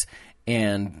ridiculous.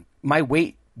 And my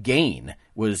weight gain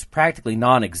was practically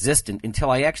non-existent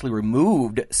until I actually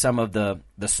removed some of the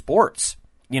sports,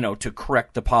 to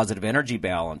correct the positive energy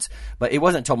balance. But it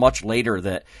wasn't until much later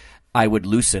that I would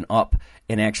loosen up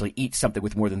and actually eat something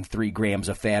with more than 3 grams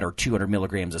of fat or 200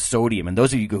 milligrams of sodium. And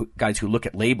those of you guys who look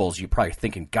at labels, you're probably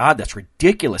thinking, God, that's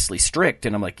ridiculously strict.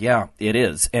 And I'm like, yeah, it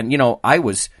is. And, I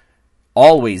was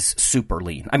always super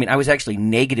lean. I mean, I was actually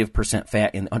 -%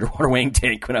 fat in the underwater weighing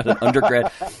tank when I was an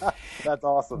undergrad. That's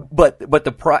awesome. But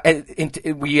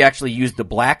we actually used the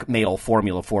blackmail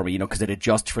formula for me, because it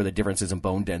adjusts for the differences in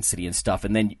bone density and stuff.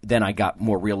 And then I got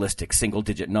more realistic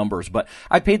single-digit numbers. But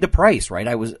I paid the price, right?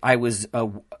 I was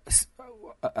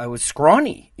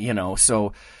scrawny,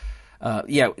 So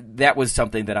that was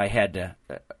something that I had to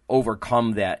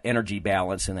overcome, that energy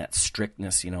balance and that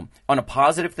strictness, On a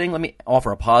positive thing, let me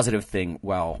offer a positive thing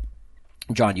while,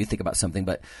 John, you think about something.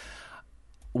 But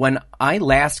when I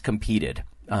last competed,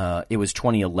 it was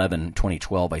 2011,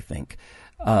 2012, I think,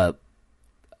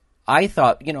 I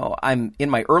thought, I'm in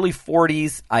my early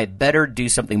 40s, I better do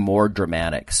something more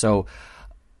dramatic. So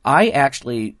I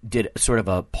actually did sort of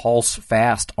a pulse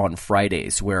fast on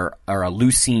Fridays or a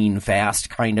leucine fast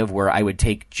kind of, where I would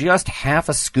take just half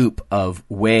a scoop of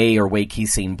whey or whey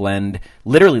casein blend,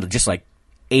 literally just like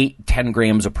 8-10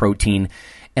 grams of protein,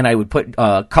 and I would put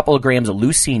a couple of grams of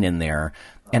leucine in there,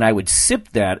 and I would sip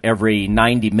that every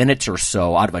 90 minutes or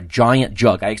so out of a giant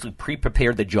jug. I actually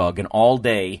pre-prepared the jug, and all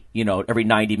day, every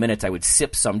 90 minutes I would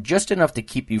sip some, just enough to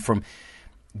keep you from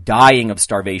dying of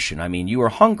starvation. I mean, you are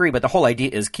hungry, but the whole idea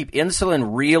is keep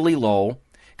insulin really low,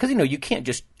 because, you can't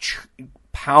just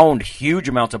pound huge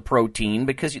amounts of protein,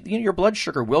 because your blood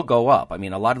sugar will go up. I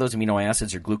mean, a lot of those amino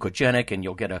acids are glucogenic, and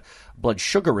you'll get a blood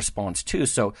sugar response too.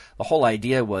 So the whole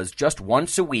idea was just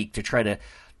once a week to try to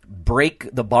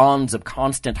break the bonds of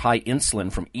constant high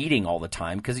insulin from eating all the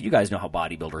time, because you guys know how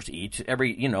bodybuilders eat.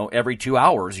 Every 2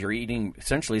 hours you're eating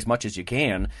essentially as much as you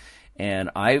can. And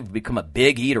I've become a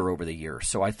big eater over the years.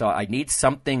 So I thought I need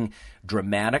something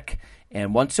dramatic.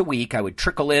 And once a week I would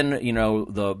trickle in,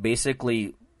 the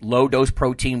basically low-dose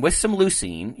protein with some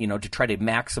leucine, to try to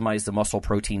maximize the muscle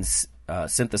protein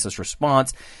synthesis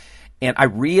response. And I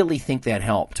really think that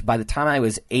helped. By the time I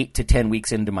was 8 to 10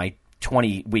 weeks into my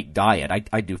 20-week diet,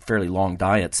 I do fairly long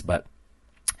diets, but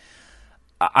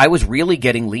I was really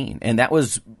getting lean. And that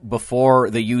was before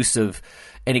the use of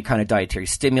any kind of dietary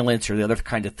stimulants or the other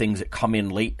kind of things that come in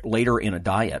later in a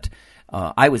diet.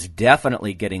 I was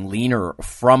definitely getting leaner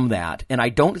from that, and I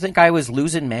don't think I was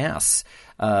losing mass.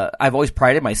 I've always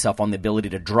prided myself on the ability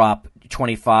to drop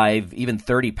 25, even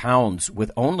 30 pounds with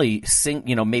only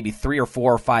maybe 3 or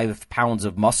 4 or 5 pounds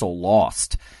of muscle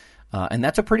lost, and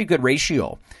that's a pretty good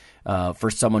ratio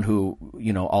for someone who,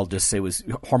 I'll just say was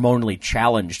hormonally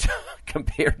challenged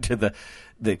compared to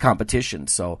the competition.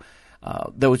 So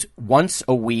those once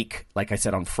a week, like I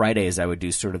said, on Fridays, I would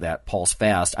do sort of that pulse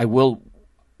fast. I will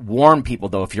warn people,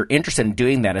 though, if you're interested in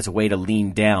doing that as a way to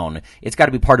lean down, it's got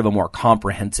to be part of a more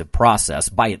comprehensive process.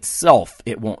 By itself,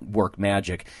 it won't work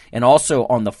magic. And also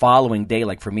on the following day,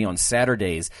 like for me on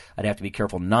Saturdays, I'd have to be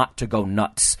careful not to go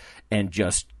nuts and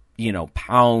just,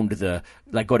 pound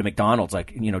go to McDonald's,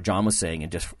 like, John was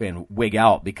saying, and wig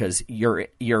out, because your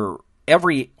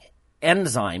every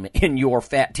enzyme in your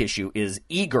fat tissue is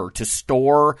eager to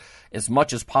store as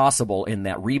much as possible in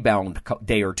that rebound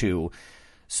day or two.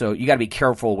 So you got to be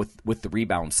careful with the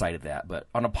rebound side of that. But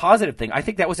on a positive thing, I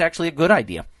think that was actually a good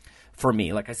idea for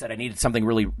me. Like I said, I needed something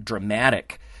really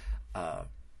dramatic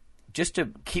just to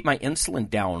keep my insulin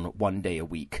down one day a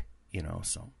week,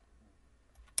 so.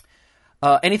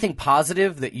 Anything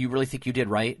positive that you really think you did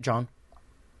right, John?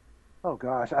 Oh,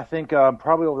 gosh. I think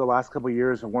probably over the last couple of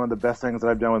years, one of the best things that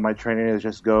I've done with my training is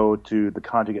just go to the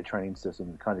conjugate training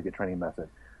system, the conjugate training method,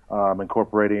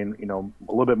 incorporating,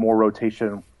 a little bit more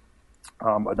rotation,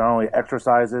 not only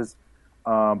exercises,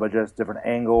 but just different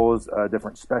angles,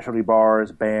 different specialty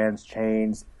bars, bands,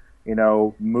 chains,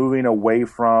 moving away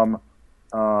from,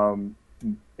 when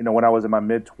I was in my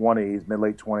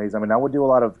mid-late 20s, I mean, I would do a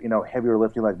lot of, heavier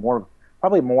lifting, like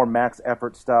probably more max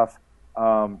effort stuff.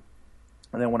 And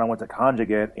then when I went to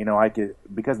conjugate, I could,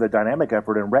 because of the dynamic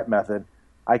effort and rep method,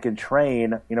 I can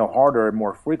train, harder and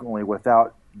more frequently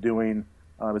without doing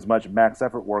as much max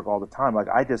effort work all the time. Like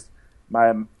I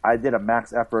did a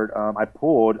max effort. I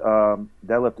pulled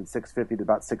deadlifted 650 to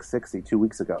about 660 2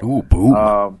 weeks ago. Ooh,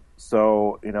 boom.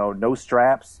 So no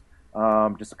straps,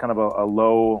 just kind of a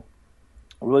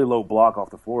really low block off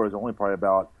the floor. Is only probably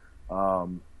about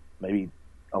maybe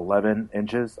 11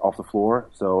 inches off the floor.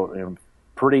 So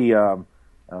pretty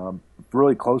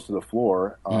really close to the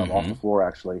floor, off the floor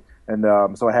actually. And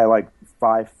so I had like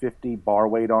 550 bar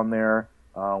weight on there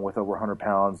with over 100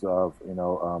 pounds of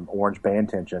orange band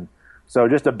tension. So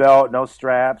just a belt, no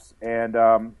straps, and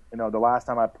the last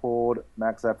time I pulled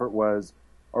max effort was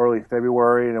early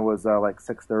February, and it was like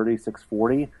 630,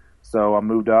 640. So I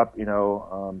moved up,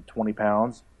 20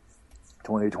 pounds,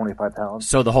 20 to 25 pounds.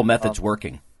 So the whole method's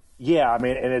working. Yeah, I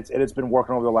mean, and it's been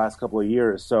working over the last couple of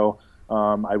years. So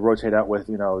I rotate out with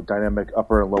dynamic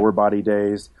upper and lower body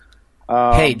days.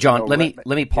 Hey, John, let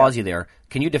me pause you there.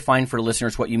 Can you define for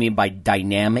listeners what you mean by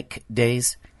dynamic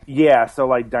days? Yeah, so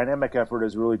like dynamic effort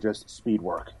is really just speed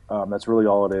work. That's really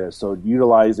all it is. So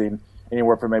utilizing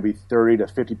anywhere from maybe 30 to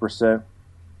 50%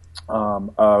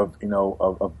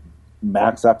 of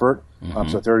max effort.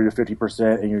 So 30 to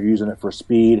 50%, and you're using it for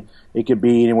speed. It could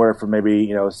be anywhere from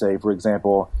maybe say for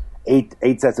example, eight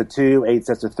sets of 2, 8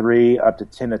 sets of 3, up to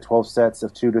 10 to 12 sets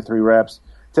of 2 to 3 reps.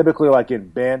 Typically, like in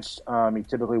bench, you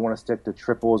typically want to stick to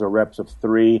triples or reps of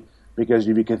 3, because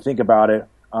if you can think about it,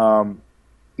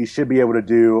 you should be able to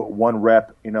do 1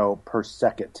 rep, per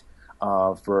second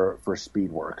for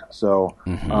speed work. So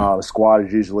squat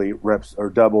is usually reps or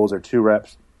doubles or 2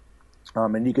 reps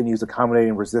and you can use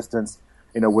accommodating resistance,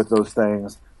 with those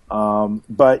things.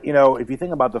 But if you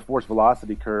think about the force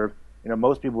velocity curve,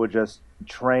 most people would just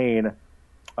train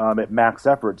at max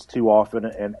efforts too often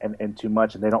and too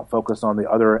much, and they don't focus on the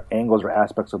other angles or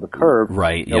aspects of the curve.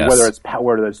 Right. Yes. Whether it's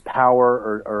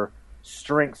power or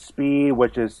strength speed,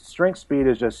 strength speed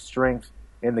is just strength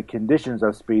in the conditions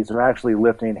of speed. So they're actually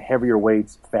lifting heavier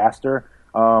weights faster,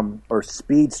 or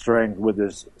speed strength, which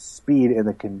is speed in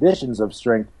the conditions of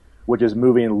strength, which is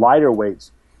moving lighter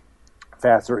weights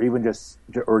faster, or even just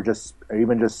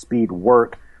speed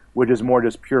work, which is more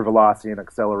just pure velocity and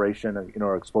acceleration,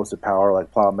 or explosive power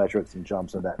like plyometrics and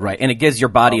jumps and that. Right, and it gives your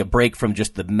body a break from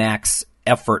just the max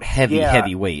effort,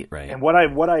 heavy weight, right? And what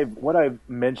I've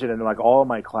mentioned in like all of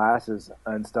my classes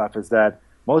and stuff is that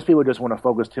most people just want to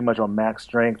focus too much on max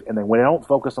strength, and then when they don't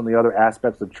focus on the other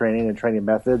aspects of training and training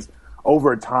methods,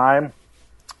 over time,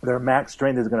 their max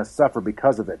strength is going to suffer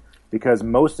because of it. Because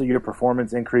most of your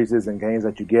performance increases and gains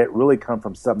that you get really come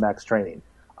from submax training.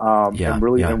 And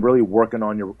really working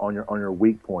on your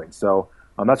weak points. So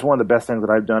that's one of the best things that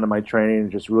I've done in my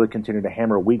training, just really continue to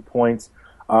hammer weak points,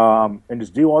 and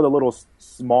just do all the little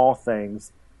small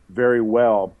things very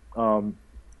well.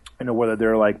 Whether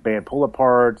they're like band pull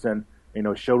aparts and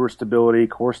shoulder stability,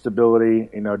 core stability,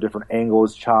 different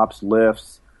angles, chops,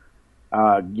 lifts,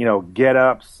 get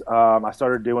ups. I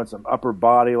started doing some upper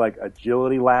body like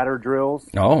agility ladder drills.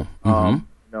 Oh,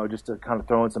 mm-hmm. Just to kind of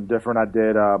throw in some different. I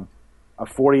did a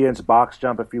 40-inch box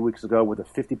jump a few weeks ago with a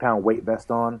 50-pound weight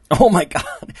vest on. Oh my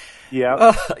God!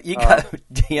 Yeah, you got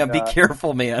be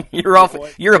careful, man. You're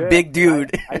a big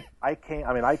dude. I can't.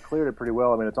 I mean, I cleared it pretty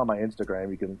well. I mean, it's on my Instagram.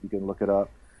 You can look it up.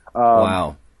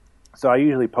 Wow. So I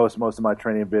usually post most of my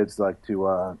training vids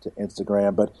to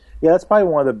Instagram, but yeah, that's probably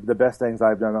one of the best things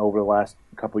I've done over the last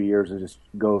couple of years is just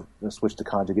go and switch to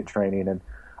conjugate training and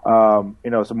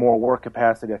some more work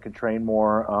capacity. I can train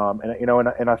more,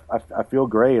 and I feel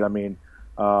great. I mean,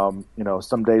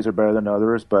 some days are better than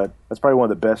others, but that's probably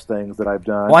one of the best things that I've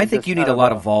done. Well, I think you need a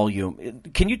lot of volume.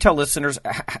 Can you tell listeners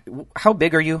how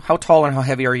big are you? How tall and how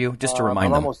heavy are you? Just to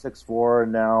remind them. I'm almost 6'4",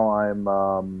 and now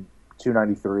I'm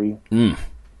 293.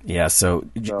 Yeah, so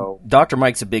Dr.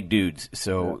 Mike's a big dude,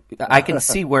 so yeah. I can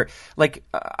see where, like,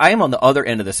 I am on the other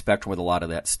end of the spectrum with a lot of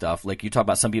that stuff. Like, you talk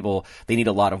about some people, they need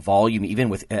a lot of volume, even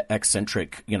with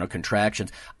eccentric,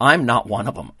 contractions. I'm not one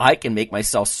of them. I can make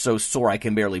myself so sore I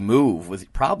can barely move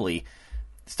with probably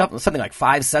something like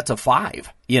 5 sets of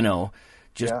 5,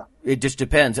 It just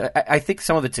depends. I think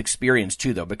some of it's experience,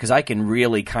 too, though, because I can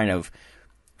really kind of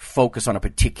focus on a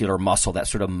particular muscle, that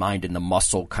sort of mind in the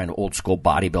muscle kind of old school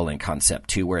bodybuilding concept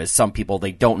too, whereas some people,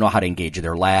 they don't know how to engage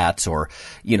their lats or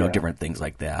different things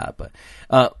like that. But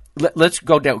let's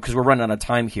go down because we're running out of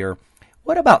time here.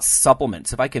 What about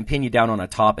supplements? If I can pin you down on a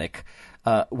topic,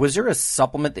 was there a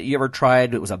supplement that you ever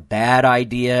tried that was a bad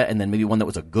idea and then maybe one that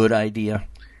was a good idea?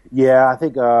 Yeah, I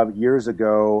think years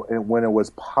ago, and when it was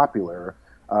popular,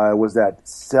 was that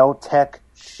Celtec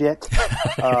shit.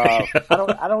 I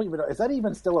don't even know. Is that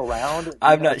even still around?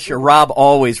 I'm not sure. Rob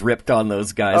always ripped on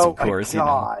those guys, of course. Oh my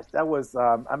gosh, that was.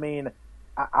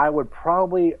 I would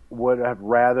have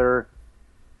rather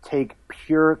take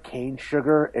pure cane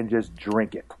sugar and just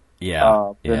drink it.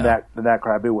 Yeah. Than that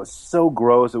crap. It was so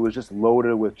gross. It was just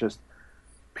loaded with just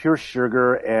pure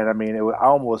sugar, and I mean,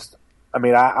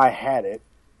 I had it.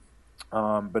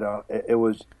 But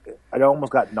I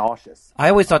almost got nauseous. I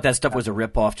always thought that stuff was a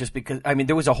ripoff just because,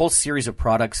 there was a whole series of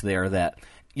products there that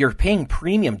you're paying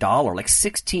premium dollar, like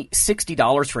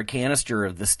 $60 for a canister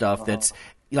of the stuff that's,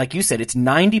 like you said, it's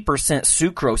 90%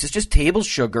 sucrose. It's just table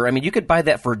sugar. You could buy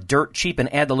that for dirt cheap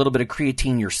and add a little bit of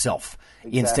creatine yourself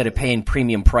instead of paying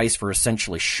premium price for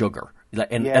essentially sugar.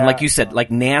 And like you said,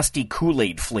 like nasty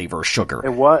Kool-Aid flavor sugar.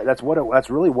 It was. That's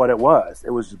really what it was.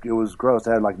 It was gross.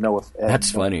 It had like no.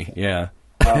 That's funny. Yeah.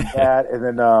 And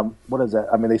then what is that?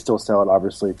 They still sell it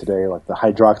obviously today, like the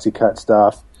Hydroxycut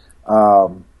stuff,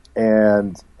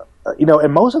 and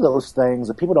most of those things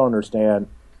that people don't understand,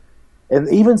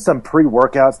 and even some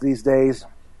pre-workouts these days,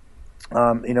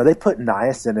 they put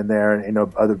niacin in there and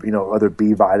other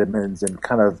B vitamins and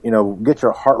kind of get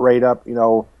your heart rate up,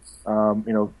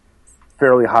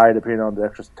 fairly high depending on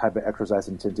the type of exercise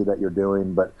intensity that you're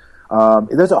doing. But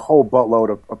there's a whole buttload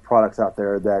of products out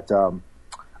there that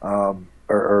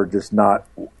are just not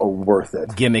worth it.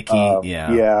 Gimmicky,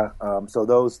 yeah. Yeah. So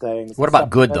those things. What about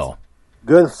good, though?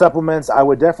 Good supplements, I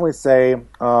would definitely say,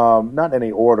 not in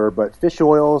any order, but fish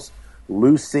oils,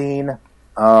 leucine,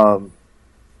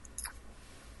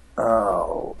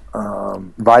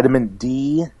 vitamin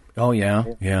D. Oh, yeah,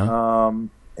 yeah.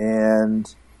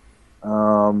 And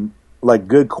like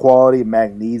good quality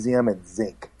magnesium and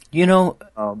zinc. You know,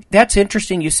 that's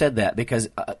interesting you said that, because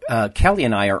Kelly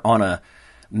and I are on a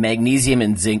magnesium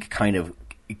and zinc kind of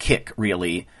kick,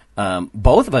 really.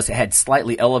 Both of us had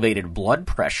slightly elevated blood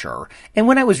pressure. And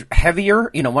when I was heavier,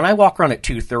 you know, when I walk around at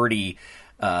 230,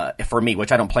 for me,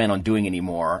 which I don't plan on doing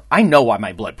anymore, I know why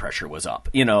my blood pressure was up,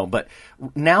 you know, but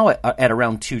now at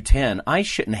around 210, I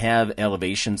shouldn't have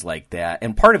elevations like that.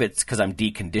 And part of it's because I'm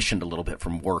deconditioned a little bit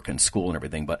from work and school and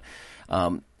everything. But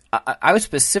I was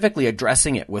specifically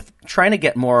addressing it with trying to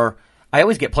get more. I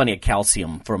always get plenty of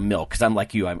calcium from milk because I'm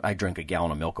like you. I drink a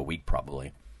gallon of milk a week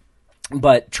probably.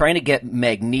 But trying to get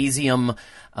magnesium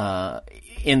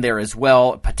in there as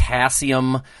well,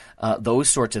 potassium, those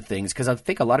sorts of things, because I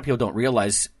think a lot of people don't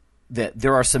realize that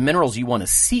there are some minerals you want to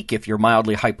seek if you're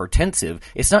mildly hypertensive.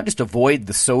 It's not just avoid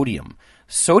the sodium.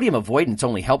 Sodium avoidance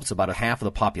only helps about a half of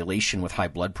the population with high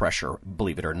blood pressure,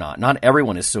 believe it or not. Not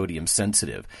everyone is sodium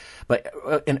sensitive. But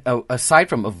aside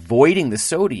from avoiding the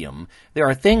sodium, there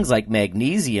are things like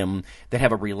magnesium that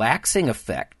have a relaxing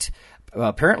effect,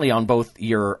 apparently on both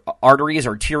your arteries,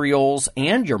 arterioles,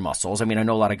 and your muscles. I mean, I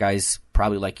know a lot of guys,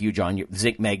 probably like you, John,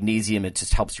 zinc, magnesium, it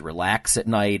just helps you relax at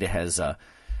night. It has a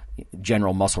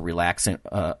general muscle relaxing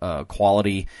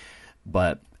quality.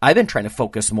 But I've been trying to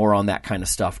focus more on that kind of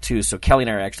stuff, too. So Kelly and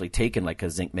I are actually taking like a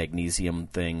zinc, magnesium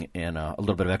thing and a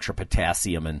little bit of extra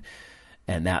potassium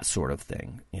and that sort of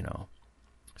thing, you know.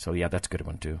 So, yeah, that's a good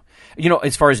one, too. You know,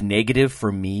 as far as negative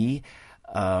for me,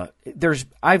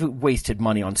 I've wasted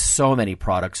money on so many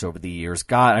products over the years.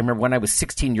 God, I remember when I was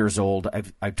 16 years old,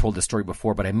 I've told this story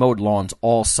before, but I mowed lawns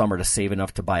all summer to save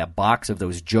enough to buy a box of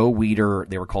those Joe Weider.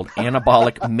 They were called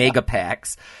anabolic mega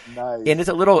packs. Nice.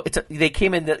 And they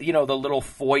came in the little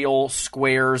foil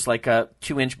squares, like a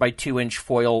 2-inch by 2-inch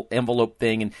foil envelope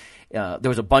thing. And, there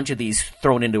was a bunch of these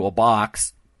thrown into a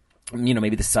box, you know,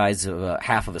 maybe the size of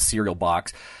half of a cereal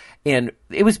box. And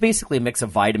it was basically a mix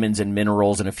of vitamins and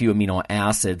minerals and a few amino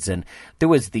acids. And there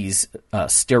was these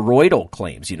steroidal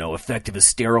claims, you know, effective as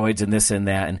steroids and this and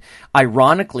that. And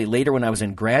ironically, later when I was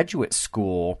in graduate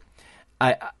school,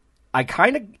 I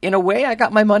kind of, in a way, I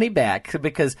got my money back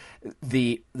because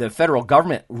the federal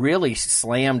government really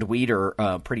slammed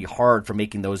Weider pretty hard for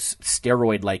making those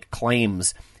steroid-like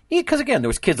claims. Because, again, there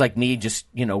was kids like me just,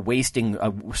 you know, wasting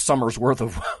a summer's worth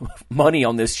of money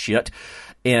on this shit.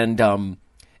 And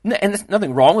there's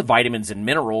nothing wrong with vitamins and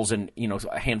minerals and, you know,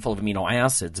 a handful of amino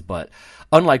acids, but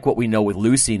unlike what we know with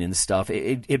leucine and stuff,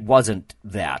 it wasn't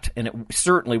that. And it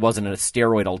certainly wasn't a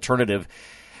steroid alternative.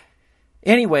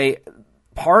 Anyway,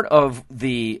 part of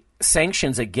the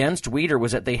sanctions against Weider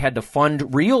was that they had to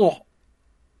fund real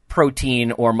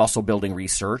protein or muscle building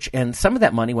research, and some of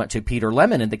that money went to Peter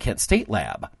Lemon in the Kent State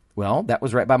Lab. Well, that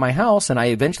was right by my house, and I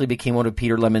eventually became one of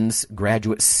Peter Lemon's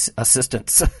graduate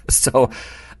assistants. So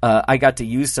I got to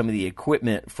use some of the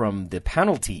equipment from the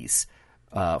penalties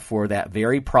for that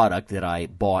very product that I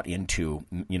bought into,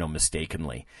 you know,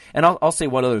 mistakenly. And I'll say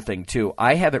one other thing, too.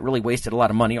 I haven't really wasted a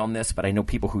lot of money on this, but I know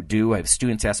people who do. I have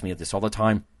students ask me this all the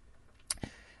time.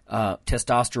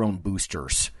 Testosterone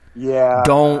boosters. Yeah.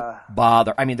 Don't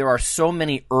bother. I mean, there are so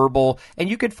many herbal, and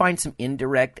you could find some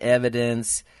indirect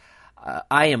evidence.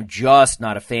 I am just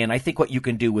not a fan. I think what you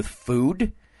can do with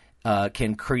food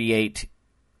can create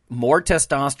more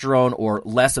testosterone or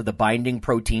less of the binding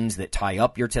proteins that tie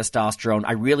up your testosterone.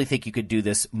 I really think you could do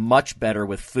this much better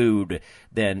with food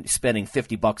than spending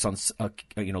 $50 on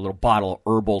a little bottle of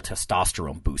herbal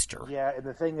testosterone booster. Yeah, and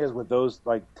the thing is with those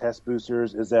like test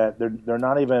boosters is that they're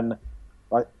not even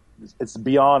like it's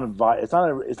beyond it's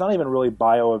not even really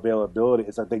bioavailability.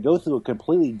 It's like they go through a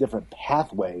completely different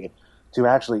pathway to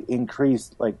actually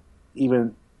increase like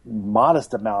even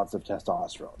modest amounts of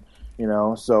testosterone. You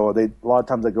know, so a lot of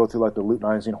times they go through like the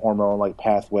luteinizing hormone like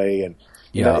pathway, and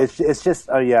you know, it's just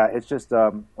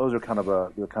those are kind of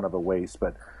a waste.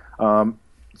 But so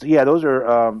yeah, those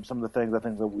are some of the things I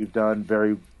think that we've done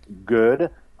very good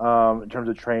in terms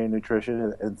of training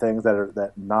nutrition and things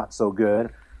that not so good.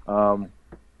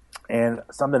 And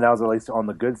something else, at least on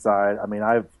the good side, I mean,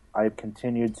 I've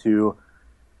continued to,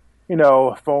 you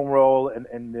know, foam roll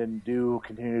and then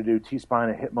continue to do T-spine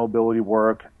and hip mobility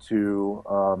work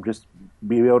to just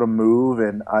be able to move.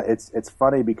 And it's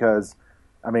funny because,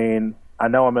 I mean, I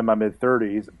know I'm in my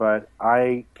mid-30s, but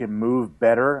I can move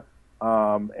better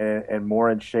and more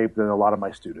in shape than a lot of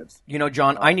my students. You know,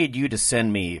 John, I need you to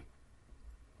send me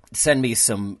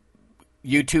some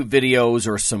YouTube videos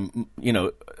or some, you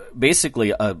know,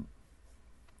 basically a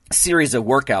series of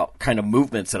workout kind of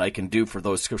movements that I can do for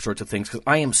those sorts of things, because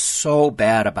I am so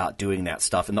bad about doing that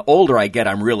stuff. And the older I get,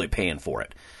 I'm really paying for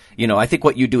it. You know, I think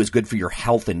what you do is good for your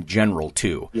health in general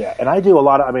too. Yeah, and I do a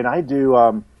lot of, I mean, I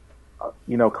do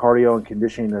cardio and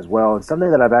conditioning as well. And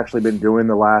something that I've actually been doing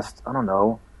the last, I don't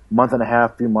know, month and a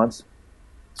half, few months,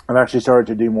 I've actually started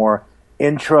to do more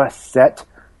intra-set,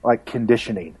 like,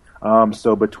 conditioning.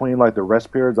 So between, like, the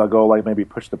rest periods, I'll go, like, maybe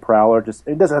push the prowler.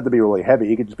 It doesn't have to be really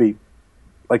heavy. It could just be,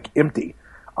 like, empty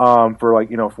for, like,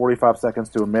 45 seconds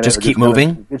to a minute. Just keep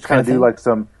moving? Just kind of do, like,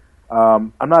 some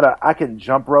I can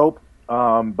jump rope,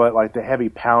 but, like, the heavy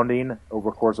pounding over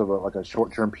the course of, a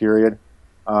short-term period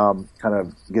kind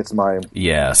of gets my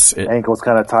ankles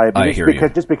kind of tight.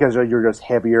 Just because you're just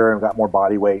heavier and got more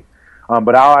body weight.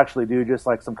 But I'll actually do just,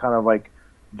 like, some kind of, like,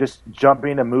 just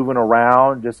jumping and moving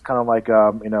around, just kind of like,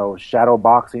 shadow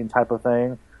boxing type of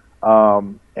thing.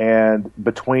 And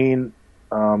between,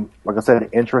 like I said,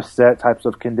 intra-set types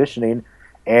of conditioning,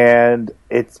 and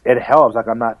it helps. Like,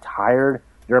 I'm not tired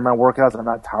during my workouts. I'm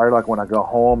not tired, like, when I go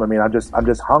home. I mean, I'm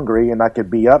just hungry, and I could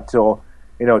be up till,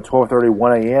 12:30,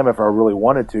 1 a.m. if I really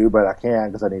wanted to, but I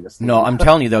can't because I need to sleep. No, I'm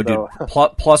telling you, though, dude,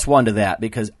 plus one to that,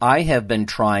 because I have been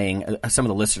trying, some of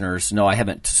the listeners know I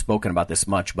haven't spoken about this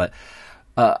much, but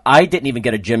I didn't even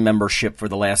get a gym membership for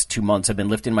the last 2 months. I've been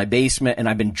lifting in my basement, and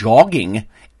I've been jogging,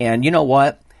 and you know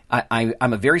what? I'm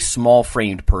a very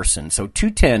small-framed person, so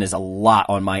 210 is a lot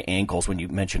on my ankles. When you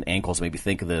mention ankles, maybe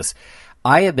think of this.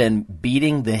 I have been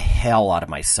beating the hell out of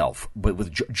myself, but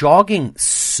with jogging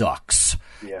sucks.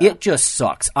 Yeah. It just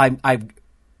sucks. As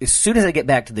soon as I get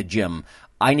back to the gym,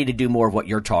 I need to do more of what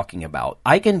you're talking about.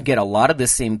 I can get a lot of the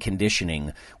same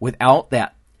conditioning without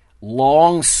that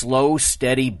long, slow,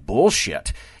 steady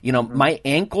bullshit. My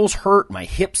ankles hurt, my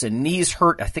hips and knees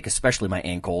hurt, I think especially my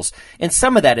ankles. And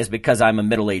some of that is because I'm a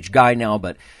middle-aged guy now,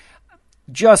 but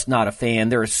just not a fan.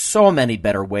 There are so many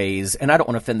better ways, and I don't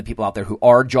want to offend the people out there who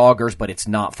are joggers, but it's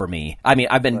not for me. I mean,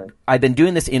 I've been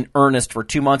doing this in earnest for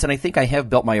 2 months, and I think I have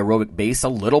built my aerobic base a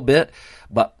little bit,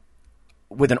 but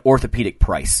with an orthopedic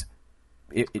price.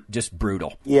 It just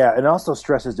brutal. Yeah, and it also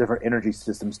stresses different energy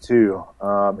systems too.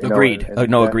 Agreed.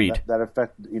 Agreed. That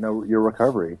affect your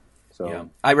recovery. So yeah.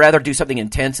 I'd rather do something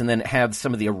intense and then have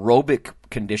some of the aerobic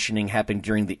conditioning happen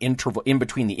during the interval, in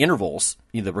between the intervals,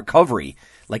 the recovery.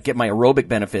 Like get my aerobic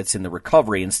benefits in the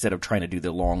recovery instead of trying to do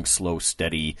the long, slow,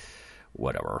 steady,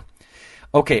 whatever.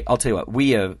 Okay, I'll tell you what. We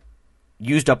have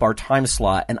used up our time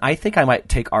slot, and I think I might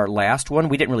take our last one.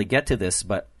 We didn't really get to this,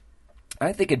 but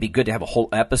I think it'd be good to have a whole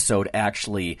episode,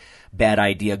 actually, bad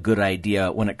idea, good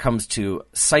idea, when it comes to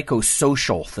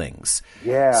psychosocial things.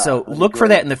 Yeah. So look for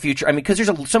that in the future. I mean, because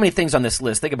there's so many things on this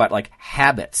list. Think about, like,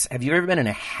 habits. Have you ever been in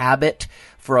a habit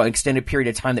for an extended period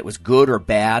of time that was good or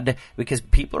bad? Because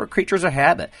people are creatures of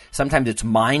habit. Sometimes it's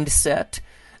mindset,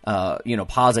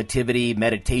 positivity,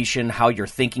 meditation, how you're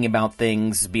thinking about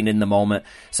things, being in the moment.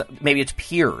 So maybe it's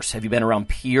peers. Have you been around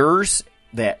peers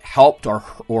that helped or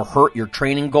hurt your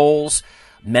training goals?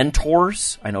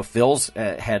 Mentors. I know Phil's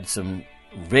had some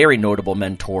very notable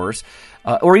mentors,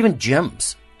 or even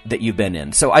gyms that you've been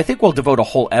in. So I think we'll devote a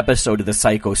whole episode to the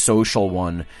psychosocial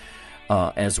one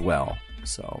as well.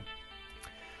 So,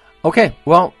 okay,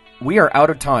 well, we are out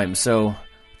of time. So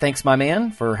thanks, my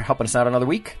man, for helping us out another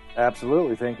week.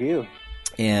 Absolutely. Thank you.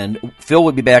 And Phil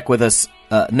will be back with us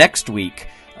next week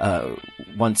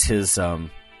once his,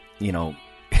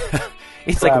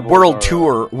 it's like a world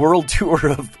tour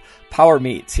of Power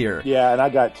Meets here. Yeah, and I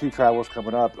got 2 travels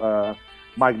coming up.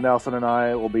 Mike Nelson and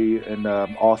I will be in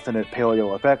Austin at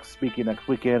Paleo FX speaking next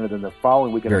weekend, and then the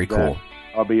following weekend very cool.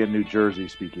 I'll be in New Jersey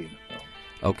speaking.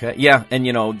 So. Okay, yeah, and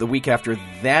the week after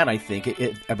that, I think,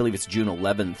 I believe it's June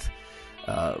 11th,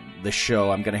 the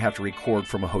show, I'm going to have to record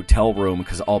from a hotel room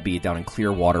because I'll be down in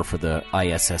Clearwater for the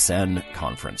ISSN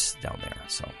conference down there,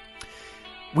 so...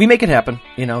 We make it happen.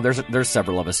 There's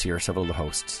several of us here, several of the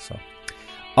hosts. So,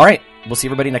 all right. We'll see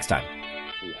everybody next time.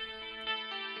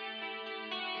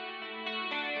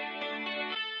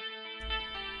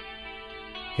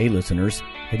 Hey, listeners.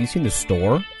 Have you seen the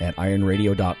store at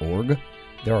ironradio.org?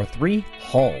 There are 3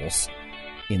 halls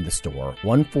in the store.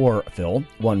 One for Phil,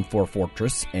 one for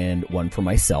Fortress, and one for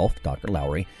myself, Dr.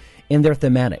 Lowry. And they're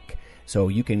thematic. So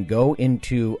you can go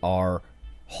into our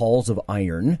Halls of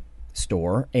Iron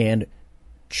store and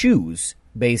choose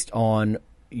based on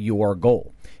your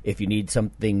goal. If you need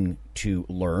something to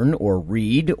learn or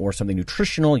read or something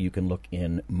nutritional, you can look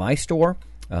in my store,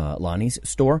 Lonnie's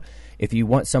store. If you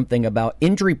want something about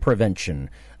injury prevention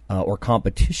or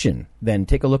competition, then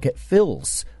take a look at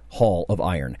Phil's Hall of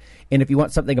Iron. And if you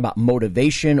want something about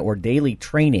motivation or daily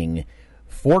training,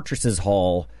 Fortress's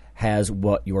Hall has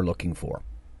what you're looking for.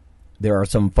 There are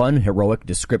some fun, heroic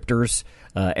descriptors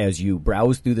as you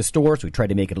browse through the store, so we try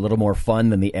to make it a little more fun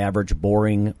than the average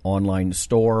boring online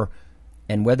store.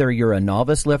 And whether you're a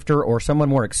novice lifter or someone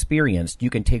more experienced, you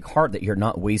can take heart that you're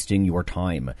not wasting your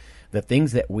time. The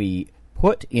things that we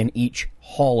put in each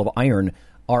Hall of Iron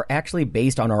are actually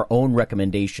based on our own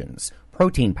recommendations.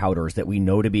 Protein powders that we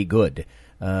know to be good,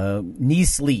 knee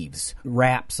sleeves,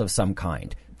 wraps of some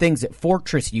kind, things that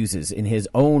Fortress uses in his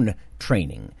own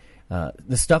training.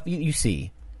 The stuff you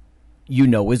see, you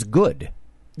know is good.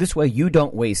 This way you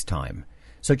don't waste time.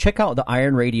 So check out the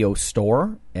Iron Radio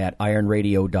store at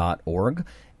ironradio.org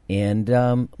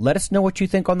and let us know what you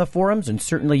think on the forums, and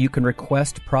certainly you can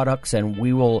request products and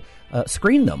we will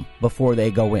screen them before they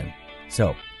go in.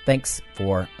 So thanks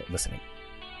for listening.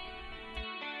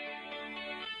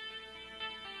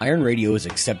 Iron Radio is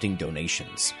accepting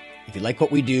donations. If you like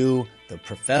what we do, the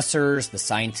professors, the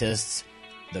scientists,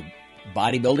 the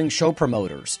bodybuilding show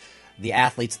promoters, the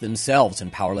athletes themselves in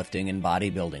powerlifting and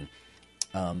bodybuilding,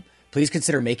 please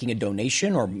consider making a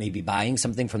donation or maybe buying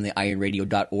something from the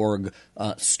ironradio.org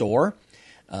store.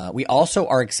 We also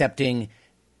are accepting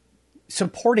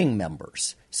supporting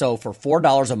members. So for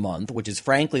 $4 a month, which is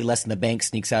frankly less than the bank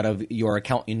sneaks out of your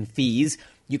account in fees,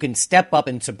 you can step up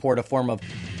and support a form of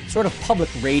sort of public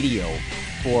radio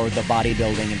for the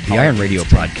bodybuilding and the Iron Radio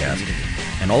podcast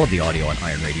and all of the audio on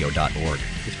ironradio.org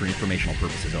is for informational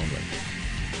purposes only.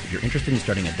 If you're interested in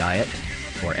starting a diet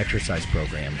or exercise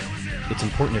program, it's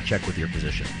important to check with your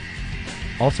physician.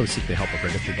 Also seek the help of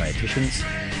registered dietitians,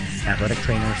 athletic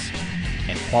trainers,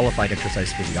 and qualified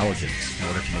exercise physiologists in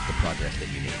order to make the progress that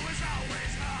you need.